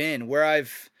I've been,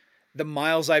 the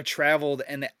miles I've traveled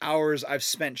and the hours I've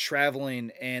spent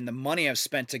traveling and the money I've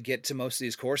spent to get to most of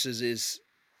these courses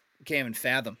can't even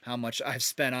fathom how much I've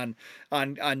spent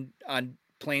on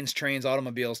planes, trains,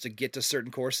 automobiles to get to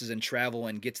certain courses and travel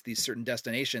and get to these certain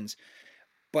destinations.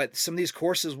 But some of these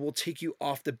courses will take you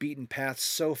off the beaten path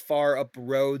so far up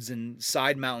roads and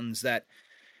side mountains that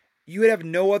you would have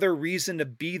no other reason to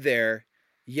be there.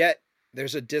 Yet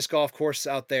there's a disc golf course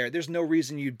out there. There's no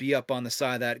reason you'd be up on the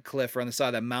side of that cliff or on the side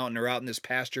of that mountain or out in this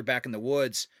pasture back in the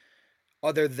woods,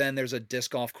 other than there's a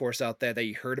disc golf course out there that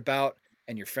you heard about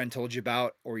and your friend told you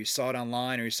about, or you saw it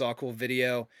online, or you saw a cool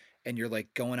video, and you're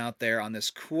like going out there on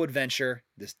this cool adventure,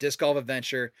 this disc golf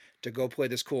adventure, to go play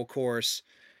this cool course.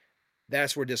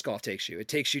 That's where disc golf takes you. It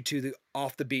takes you to the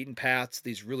off the beaten paths,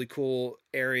 these really cool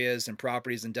areas and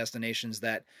properties and destinations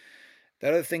that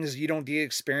are the things you don't get to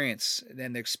experience,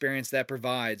 and the experience that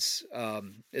provides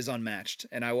is unmatched.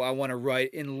 And I want to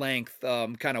write in length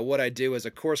kind of what I do as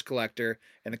a course collector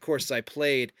and the courses I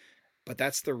played, but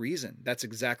that's the reason. That's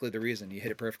exactly the reason. You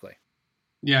hit it perfectly.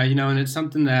 Yeah, and it's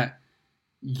something that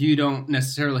you don't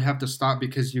necessarily have to stop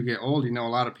because you get old. A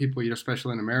lot of people,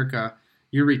 especially in America,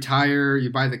 you retire, you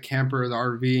buy the camper, the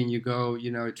RV, and you go,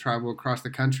 travel across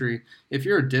the country. If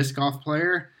you're a disc golf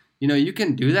player, you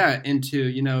can do that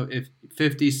into, if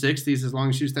 50s, 60s, as long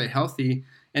as you stay healthy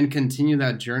and continue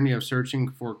that journey of searching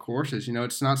for courses.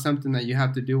 It's not something that you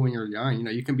have to do when you're young.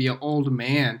 You can be an old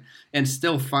man and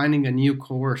still finding a new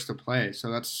course to play.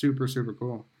 So that's super, super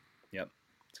cool. Yep,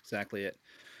 that's exactly it.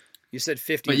 You said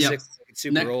 50, 60,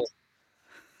 super old.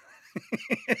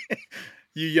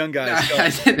 You young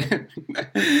guys.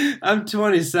 I'm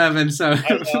 27, so I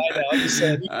know. I'm just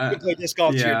saying, you can play disc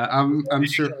golf. Yeah, I'm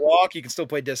sure. You can walk, you can still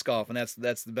play disc golf, and that's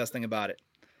the best thing about it.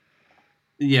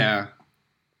 Yeah.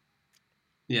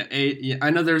 I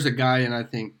know there's a guy in, I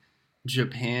think,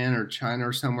 Japan or China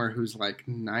or somewhere who's like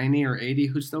 90 or 80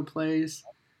 who still plays.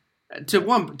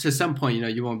 To some point,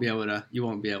 you won't be able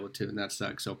to, and that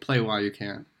sucks. So play while you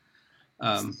can.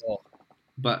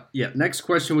 But yeah, next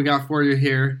question we got for you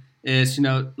here is,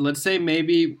 let's say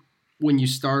maybe when you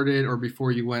started or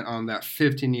before you went on that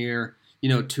 15-year,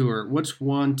 tour, what's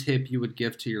one tip you would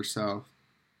give to yourself?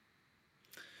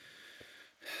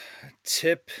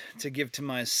 Tip to give to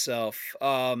myself.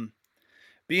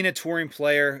 Being a touring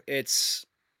player, it's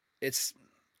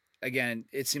again,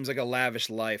 it seems like a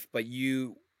lavish life, but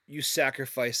you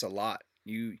sacrifice a lot.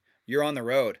 You're on the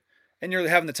road, and you're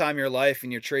having the time of your life,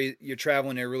 and you're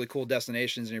traveling to really cool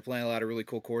destinations, and you're playing a lot of really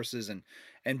cool courses,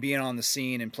 and being on the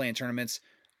scene and playing tournaments,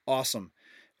 awesome.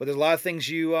 But there's a lot of things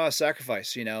you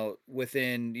sacrifice,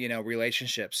 within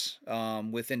relationships,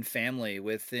 within family,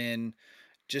 within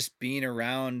just being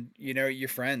around, your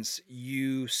friends.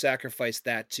 You sacrifice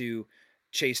that to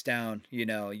chase down,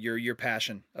 your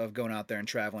passion of going out there and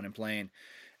traveling and playing.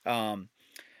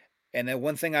 And then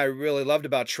one thing I really loved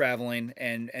about traveling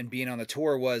and being on the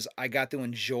tour was I got to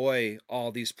enjoy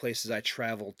all these places I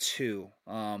traveled to.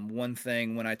 One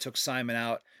thing, when I took Simon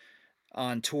out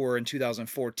on tour in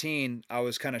 2014, I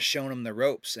was kind of showing him the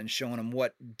ropes and showing him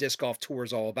what disc golf tour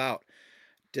is all about.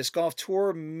 Disc golf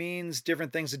tour means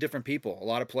different things to different people. A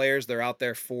lot of players, they're out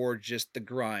there for just the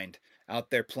grind, out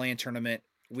there playing tournament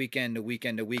weekend to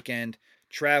weekend to weekend,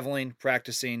 traveling,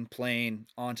 practicing, playing,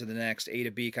 on to the next A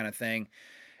to B kind of thing.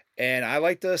 And I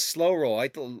like the slow roll. I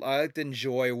like to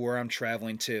enjoy where I'm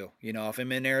traveling to. If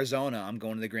I'm in Arizona, I'm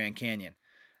going to the Grand Canyon.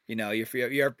 You know, if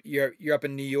you're up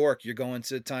in New York, you're going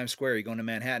to Times Square, you're going to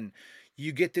Manhattan.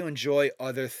 You get to enjoy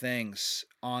other things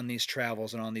on these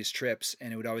travels and on these trips,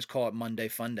 and it would always call it Monday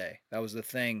Fun Day. That was the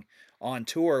thing on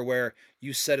tour where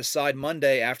you set aside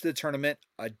Monday after the tournament,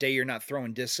 a day you're not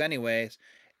throwing discs anyways,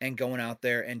 and going out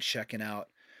there and checking out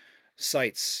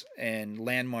sites and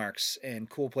landmarks and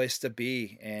cool places to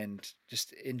be and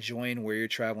just enjoying where you're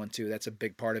traveling to. That's a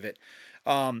big part of it.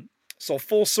 So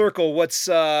full circle, what's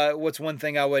one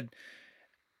thing I would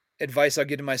advice I'll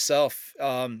give to myself?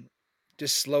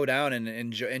 Just slow down and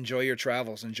enjoy your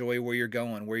travels, enjoy where you're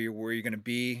going, where you're going to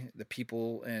be, the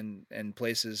people and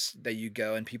places that you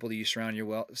go, and people that you surround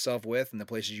yourself with, and the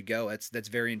places you go. That's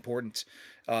very important.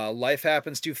 Life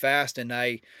happens too fast, and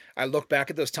I look back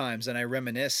at those times and I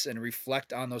reminisce and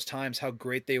reflect on those times, how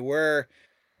great they were,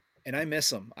 and I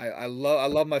miss them. I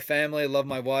love my family, I love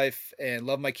my wife, and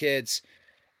love my kids,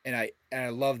 and I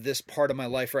love this part of my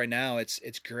life right now.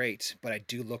 It's great, but I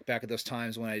do look back at those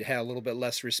times when I had a little bit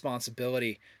less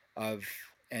responsibility of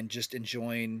and just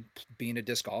enjoying being a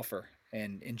disc golfer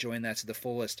and enjoying that to the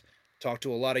fullest. Talk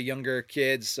to a lot of younger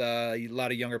kids, a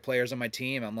lot of younger players on my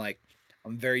team.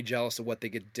 I'm very jealous of what they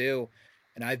get to do,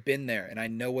 and I've been there and I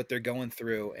know what they're going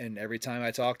through. And every time I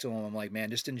talk to them, I'm like,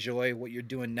 man, just enjoy what you're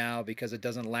doing now because it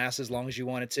doesn't last as long as you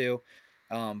want it to.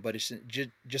 But it's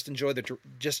just enjoy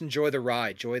the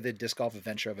ride, enjoy the disc golf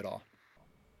adventure of it all.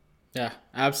 Yeah,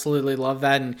 absolutely love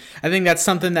that. And I think that's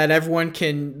something that everyone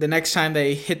can, the next time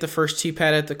they hit the first tee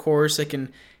pad at the course, they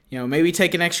can, maybe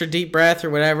take an extra deep breath or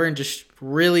whatever and just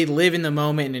really live in the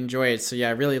moment and enjoy it. So yeah,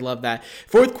 I really love that.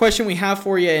 Fourth question we have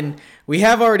for you, and we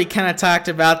have already kind of talked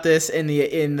about this in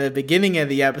the beginning of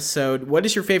the episode. What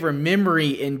is your favorite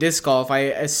memory in disc golf? I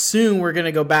assume we're going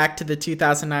to go back to the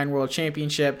 2009 World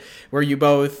Championship where you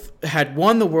both had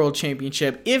won the World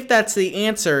Championship. If that's the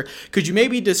answer, could you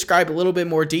maybe describe a little bit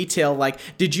more detail? Like,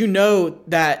 did you know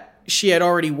that she had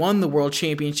already won the World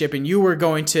Championship and you were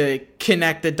going to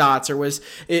connect the dots, or was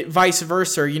it vice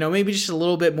versa? Or, maybe just a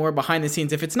little bit more behind the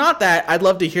scenes. If it's not that, I'd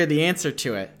love to hear the answer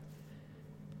to it.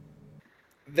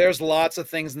 There's lots of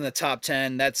things in the top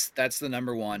 10. That's the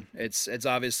number one. It's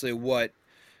obviously what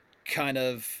kind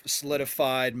of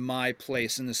solidified my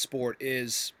place in the sport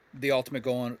is the ultimate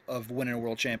goal of winning a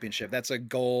world championship. That's a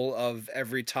goal of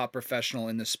every top professional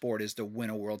in the sport, is to win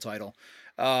a world title.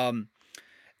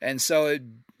 And so,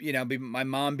 my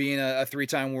mom being a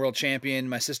three-time world champion,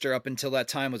 my sister up until that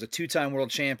time was a two-time world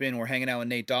champion. We're hanging out with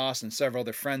Nate Doss and several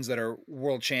other friends that are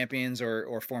world champions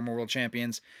or former world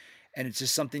champions. And it's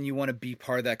just something you want to be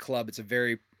part of that club. It's a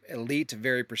very elite,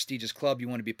 very prestigious club you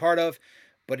want to be part of,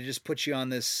 but it just puts you on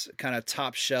this kind of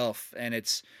top shelf, and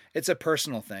it's a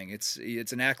personal thing. It's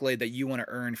an accolade that you want to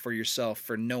earn for yourself,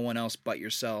 for no one else but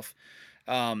yourself.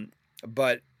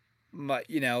 But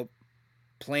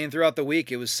playing throughout the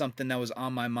week, it was something that was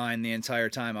on my mind the entire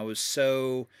time. I was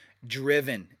so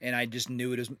driven, and I just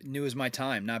knew it was my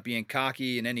time. Not being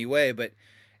cocky in any way, but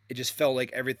it just felt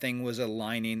like everything was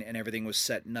aligning and everything was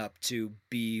setting up to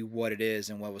be what it is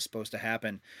and what was supposed to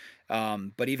happen.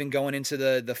 But even going into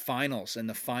the finals and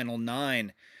the final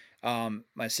 9,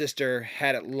 my sister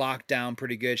had it locked down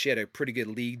pretty good. She had a pretty good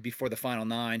lead before the final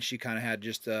 9. She kind of had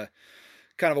just a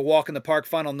walk in the park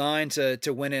final 9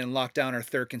 to win it and lock down her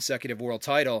third consecutive world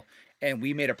title. And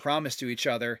we made a promise to each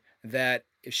other that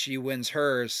if she wins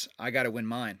hers, I got to win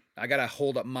mine. I got to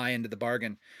hold up my end of the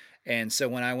bargain. And so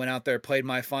when I went out there, played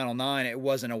my final 9, it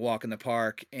wasn't a walk in the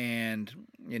park. And,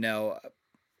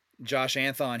 Josh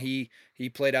Anthon, he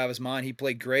played out of his mind. He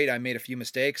played great. I made a few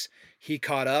mistakes. He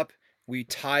caught up. We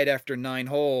tied after 9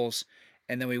 holes,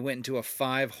 and then we went into a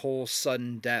 5-hole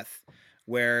sudden death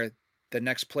where the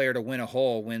next player to win a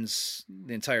hole wins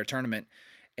the entire tournament.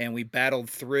 And we battled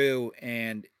through,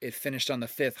 and it finished on the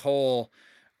 5th hole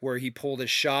where he pulled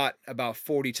his shot about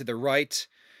 40 to the right.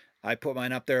 I put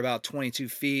mine up there about 22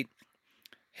 feet.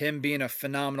 Him being a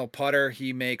phenomenal putter,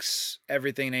 he makes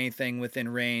everything and anything within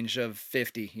range of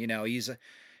 50. He's a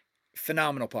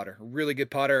phenomenal putter, really good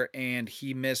putter, and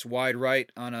he missed wide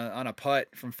right on a putt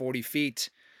from 40 feet.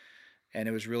 And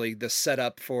it was really the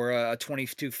setup for a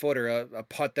 22-footer, a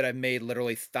putt that I've made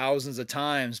literally thousands of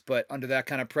times, but under that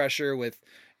kind of pressure with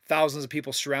thousands of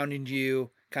people surrounding you,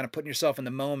 kind of putting yourself in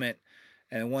the moment.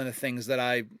 And one of the things that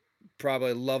I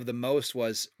probably loved the most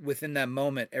was within that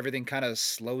moment, everything kind of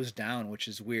slows down, which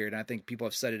is weird. And I think people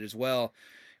have said it as well,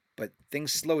 but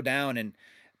things slow down. And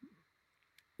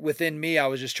within me, I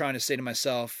was just trying to say to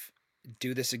myself,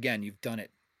 do this again. You've done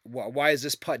it. Why is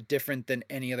this putt different than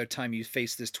any other time you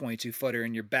faced this 22-footer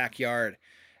in your backyard?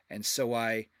 And so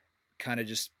I kind of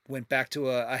just went back to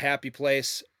a happy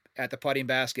place at the putting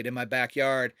basket in my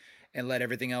backyard and let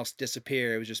everything else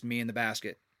disappear. It was just me in the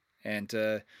basket. and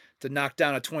to knock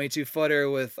down a 22 footer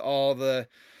with all the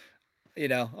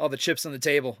all the chips on the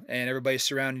table and everybody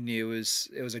surrounding you.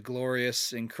 It was a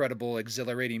glorious, incredible,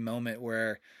 exhilarating moment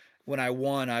where when I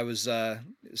won, I was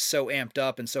so amped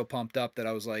up and so pumped up that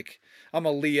I was like, I'm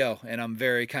a Leo and I'm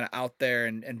very kind of out there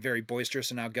and very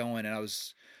boisterous and outgoing. And I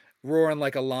was roaring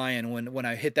like a lion when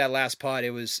I hit that last putt.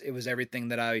 It was everything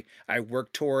that I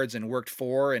worked towards and worked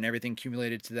for, and everything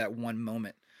accumulated to that one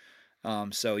moment.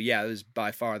 So yeah, it was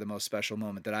by far the most special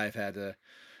moment that I've had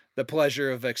the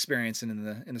pleasure of experiencing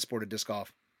in the sport of disc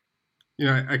golf.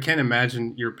 I can't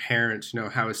imagine your parents,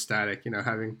 how ecstatic,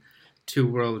 having two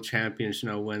world champions,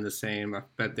 win the same. I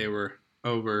bet they were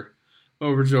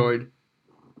overjoyed.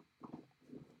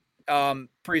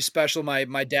 Pretty special.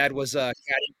 My dad was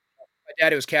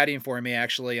caddying for me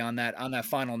actually on that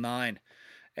final nine,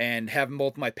 and having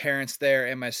both my parents there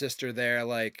and my sister there,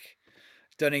 like,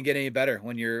 doesn't get any better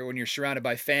when you're surrounded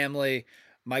by family.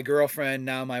 My girlfriend,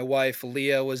 now my wife,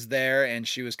 Leah, was there, and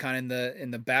she was kind of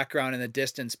in the background, in the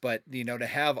distance. But to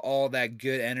have all that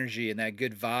good energy and that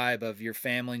good vibe of your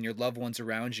family and your loved ones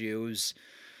around you, it was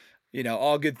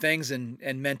all good things and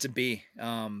meant to be.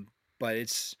 But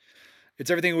it's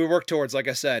everything we work towards, like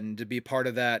I said, and to be part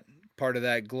of that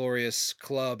glorious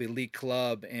club, elite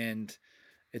club, and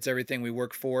it's everything we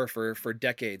work for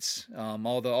decades.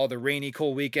 All the rainy,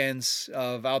 cold weekends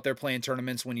of out there playing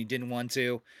tournaments when you didn't want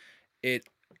to.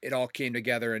 It all came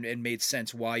together and made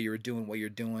sense why you were doing what you're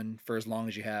doing for as long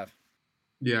as you have.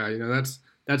 Yeah,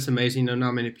 that's amazing.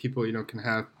 Not many people, can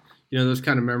have, those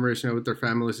kind of memories, with their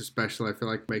families especially. I feel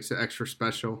like makes it extra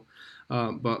special.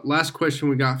 But last question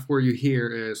we got for you here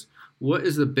is, what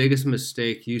is the biggest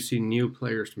mistake you see new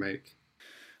players make?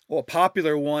 Well, a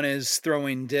popular one is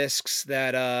throwing discs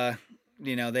that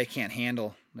they can't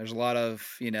handle. There's a lot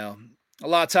of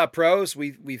top pros.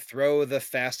 We throw the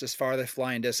fastest, farthest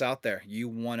flying discs out there. You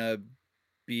want to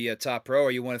be a top pro,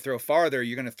 or you want to throw farther,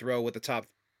 you're going to throw what the top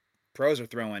pros are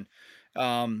throwing,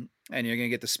 and you're going to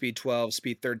get the speed 12,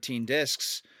 speed 13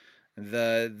 discs.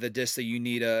 The disc that you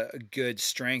need a good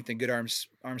strength and good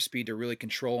arm speed to really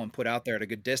control and put out there at a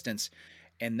good distance.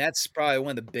 And that's probably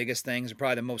one of the biggest things,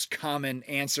 probably the most common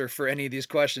answer for any of these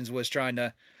questions, was trying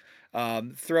to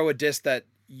throw a disc that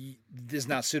is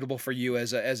not suitable for you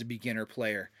as a beginner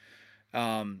player.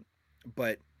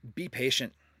 But be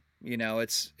patient.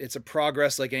 It's a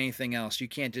progress like anything else. You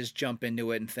can't just jump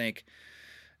into it and think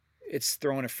it's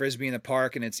throwing a frisbee in the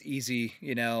park and it's easy.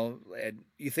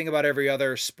 You think about every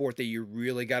other sport that you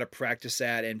really got to practice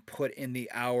at and put in the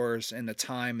hours and the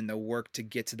time and the work to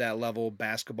get to that level.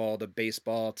 Basketball to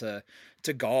baseball to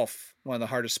golf, one of the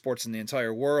hardest sports in the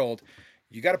entire world.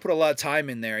 You got to put a lot of time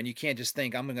in there, and you can't just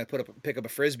think I'm going to pick up a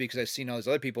frisbee because I've seen all these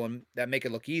other people and that make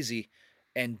it look easy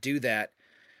and do that.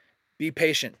 Be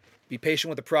patient. Be patient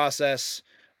with the process.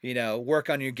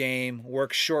 Work on your game,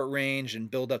 work short range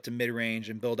and build up to mid range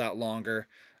and build out longer.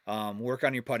 Work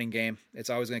on your putting game.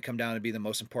 It's always going to come down to be the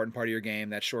most important part of your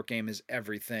game. That short game is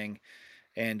everything,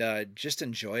 and just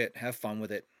enjoy it. Have fun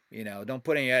with it. Don't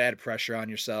put any added pressure on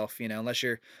yourself. Unless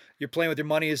you're playing with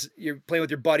you're playing with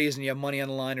your buddies and you have money on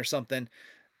the line or something.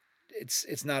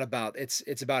 It's not about.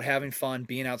 It's about having fun,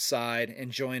 being outside,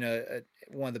 enjoying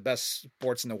one of the best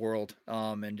sports in the world,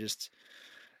 and just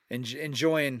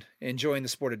enjoying the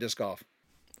sport of disc golf.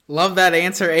 Love that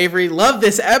answer, Avery. Love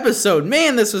this episode.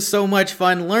 Man, this was so much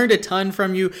fun. Learned a ton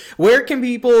from you. Where can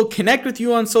people connect with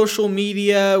you on social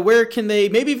media? Where can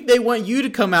maybe if they want you to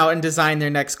come out and design their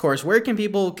next course, where can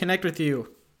people connect with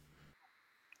you?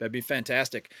 That'd be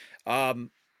fantastic.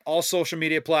 All social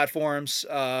media platforms,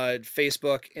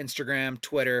 Facebook, Instagram,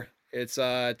 Twitter. It's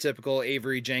a typical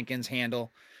Avery Jenkins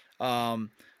handle. I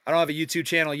don't have a YouTube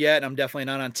channel yet. I'm definitely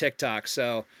not on TikTok.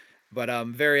 But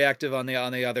I'm very active on the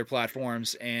other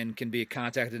platforms and can be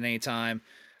contacted at any time.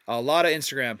 A lot of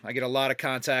Instagram. I get a lot of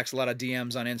contacts, a lot of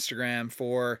DMs on Instagram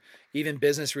for even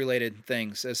business related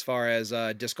things as far as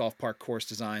disc golf park course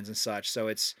designs and such. So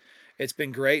it's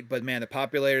been great. But man, the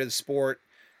popularity of the sport,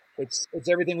 it's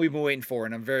everything we've been waiting for,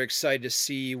 and I'm very excited to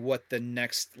see what the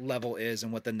next level is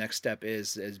and what the next step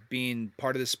is. As being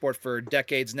part of the sport for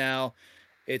decades now,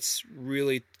 it's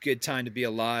really good time to be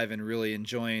alive and really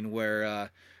enjoying where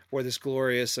this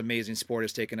glorious, amazing sport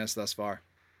has taken us thus far.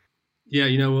 Yeah,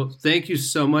 well, thank you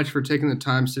so much for taking the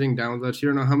time, sitting down with us. You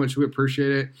don't know how much we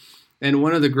appreciate it. And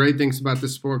one of the great things about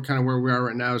this sport, kind of where we are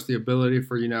right now, is the ability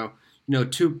for,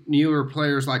 two newer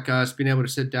players like us being able to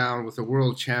sit down with a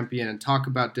world champion and talk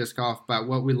about disc golf, about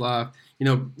what we love,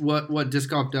 what disc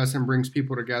golf does and brings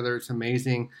people together. It's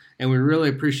amazing. And we really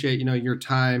appreciate, your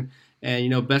time.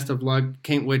 And, best of luck.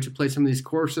 Can't wait to play some of these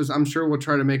courses. I'm sure we'll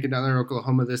try to make it down there in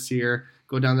Oklahoma this year.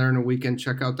 go down there in a weekend,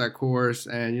 check out that course,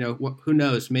 and who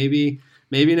knows, maybe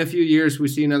in a few years we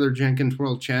see another Jenkins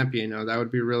World Champion. That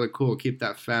would be really cool. Keep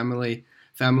that family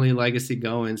legacy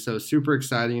going. So super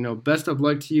exciting. Best of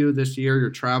luck to you this year, your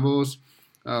travels.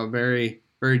 Very,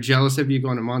 very jealous of you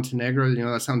going to Montenegro.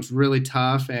 That sounds really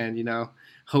tough, and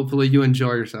hopefully you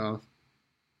enjoy yourself.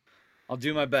 I'll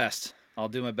do my best.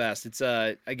 It's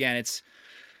again,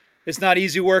 it's not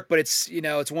easy work, but it's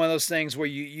it's one of those things where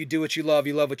you do what you love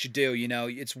what you do.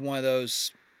 It's one of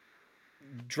those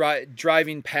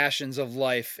driving passions of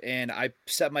life, and I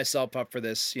set myself up for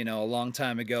this a long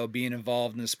time ago, being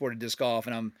involved in the sport of disc golf,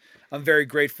 and I'm very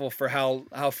grateful for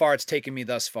how far it's taken me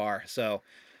thus far. So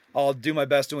I'll do my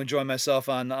best to enjoy myself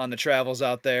on the travels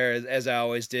out there, as I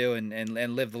always do,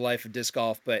 and live the life of disc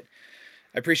golf. But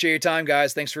I appreciate your time,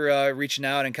 guys. Thanks for reaching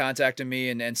out and contacting me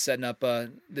and setting up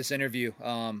this interview.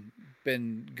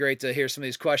 Been great to hear some of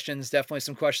these questions. Definitely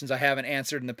some questions I haven't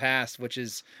answered in the past, which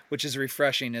is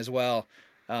refreshing as well.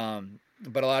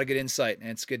 But a lot of good insight, and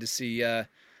it's good to see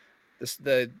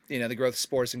the growth of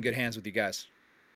sports in good hands with you guys.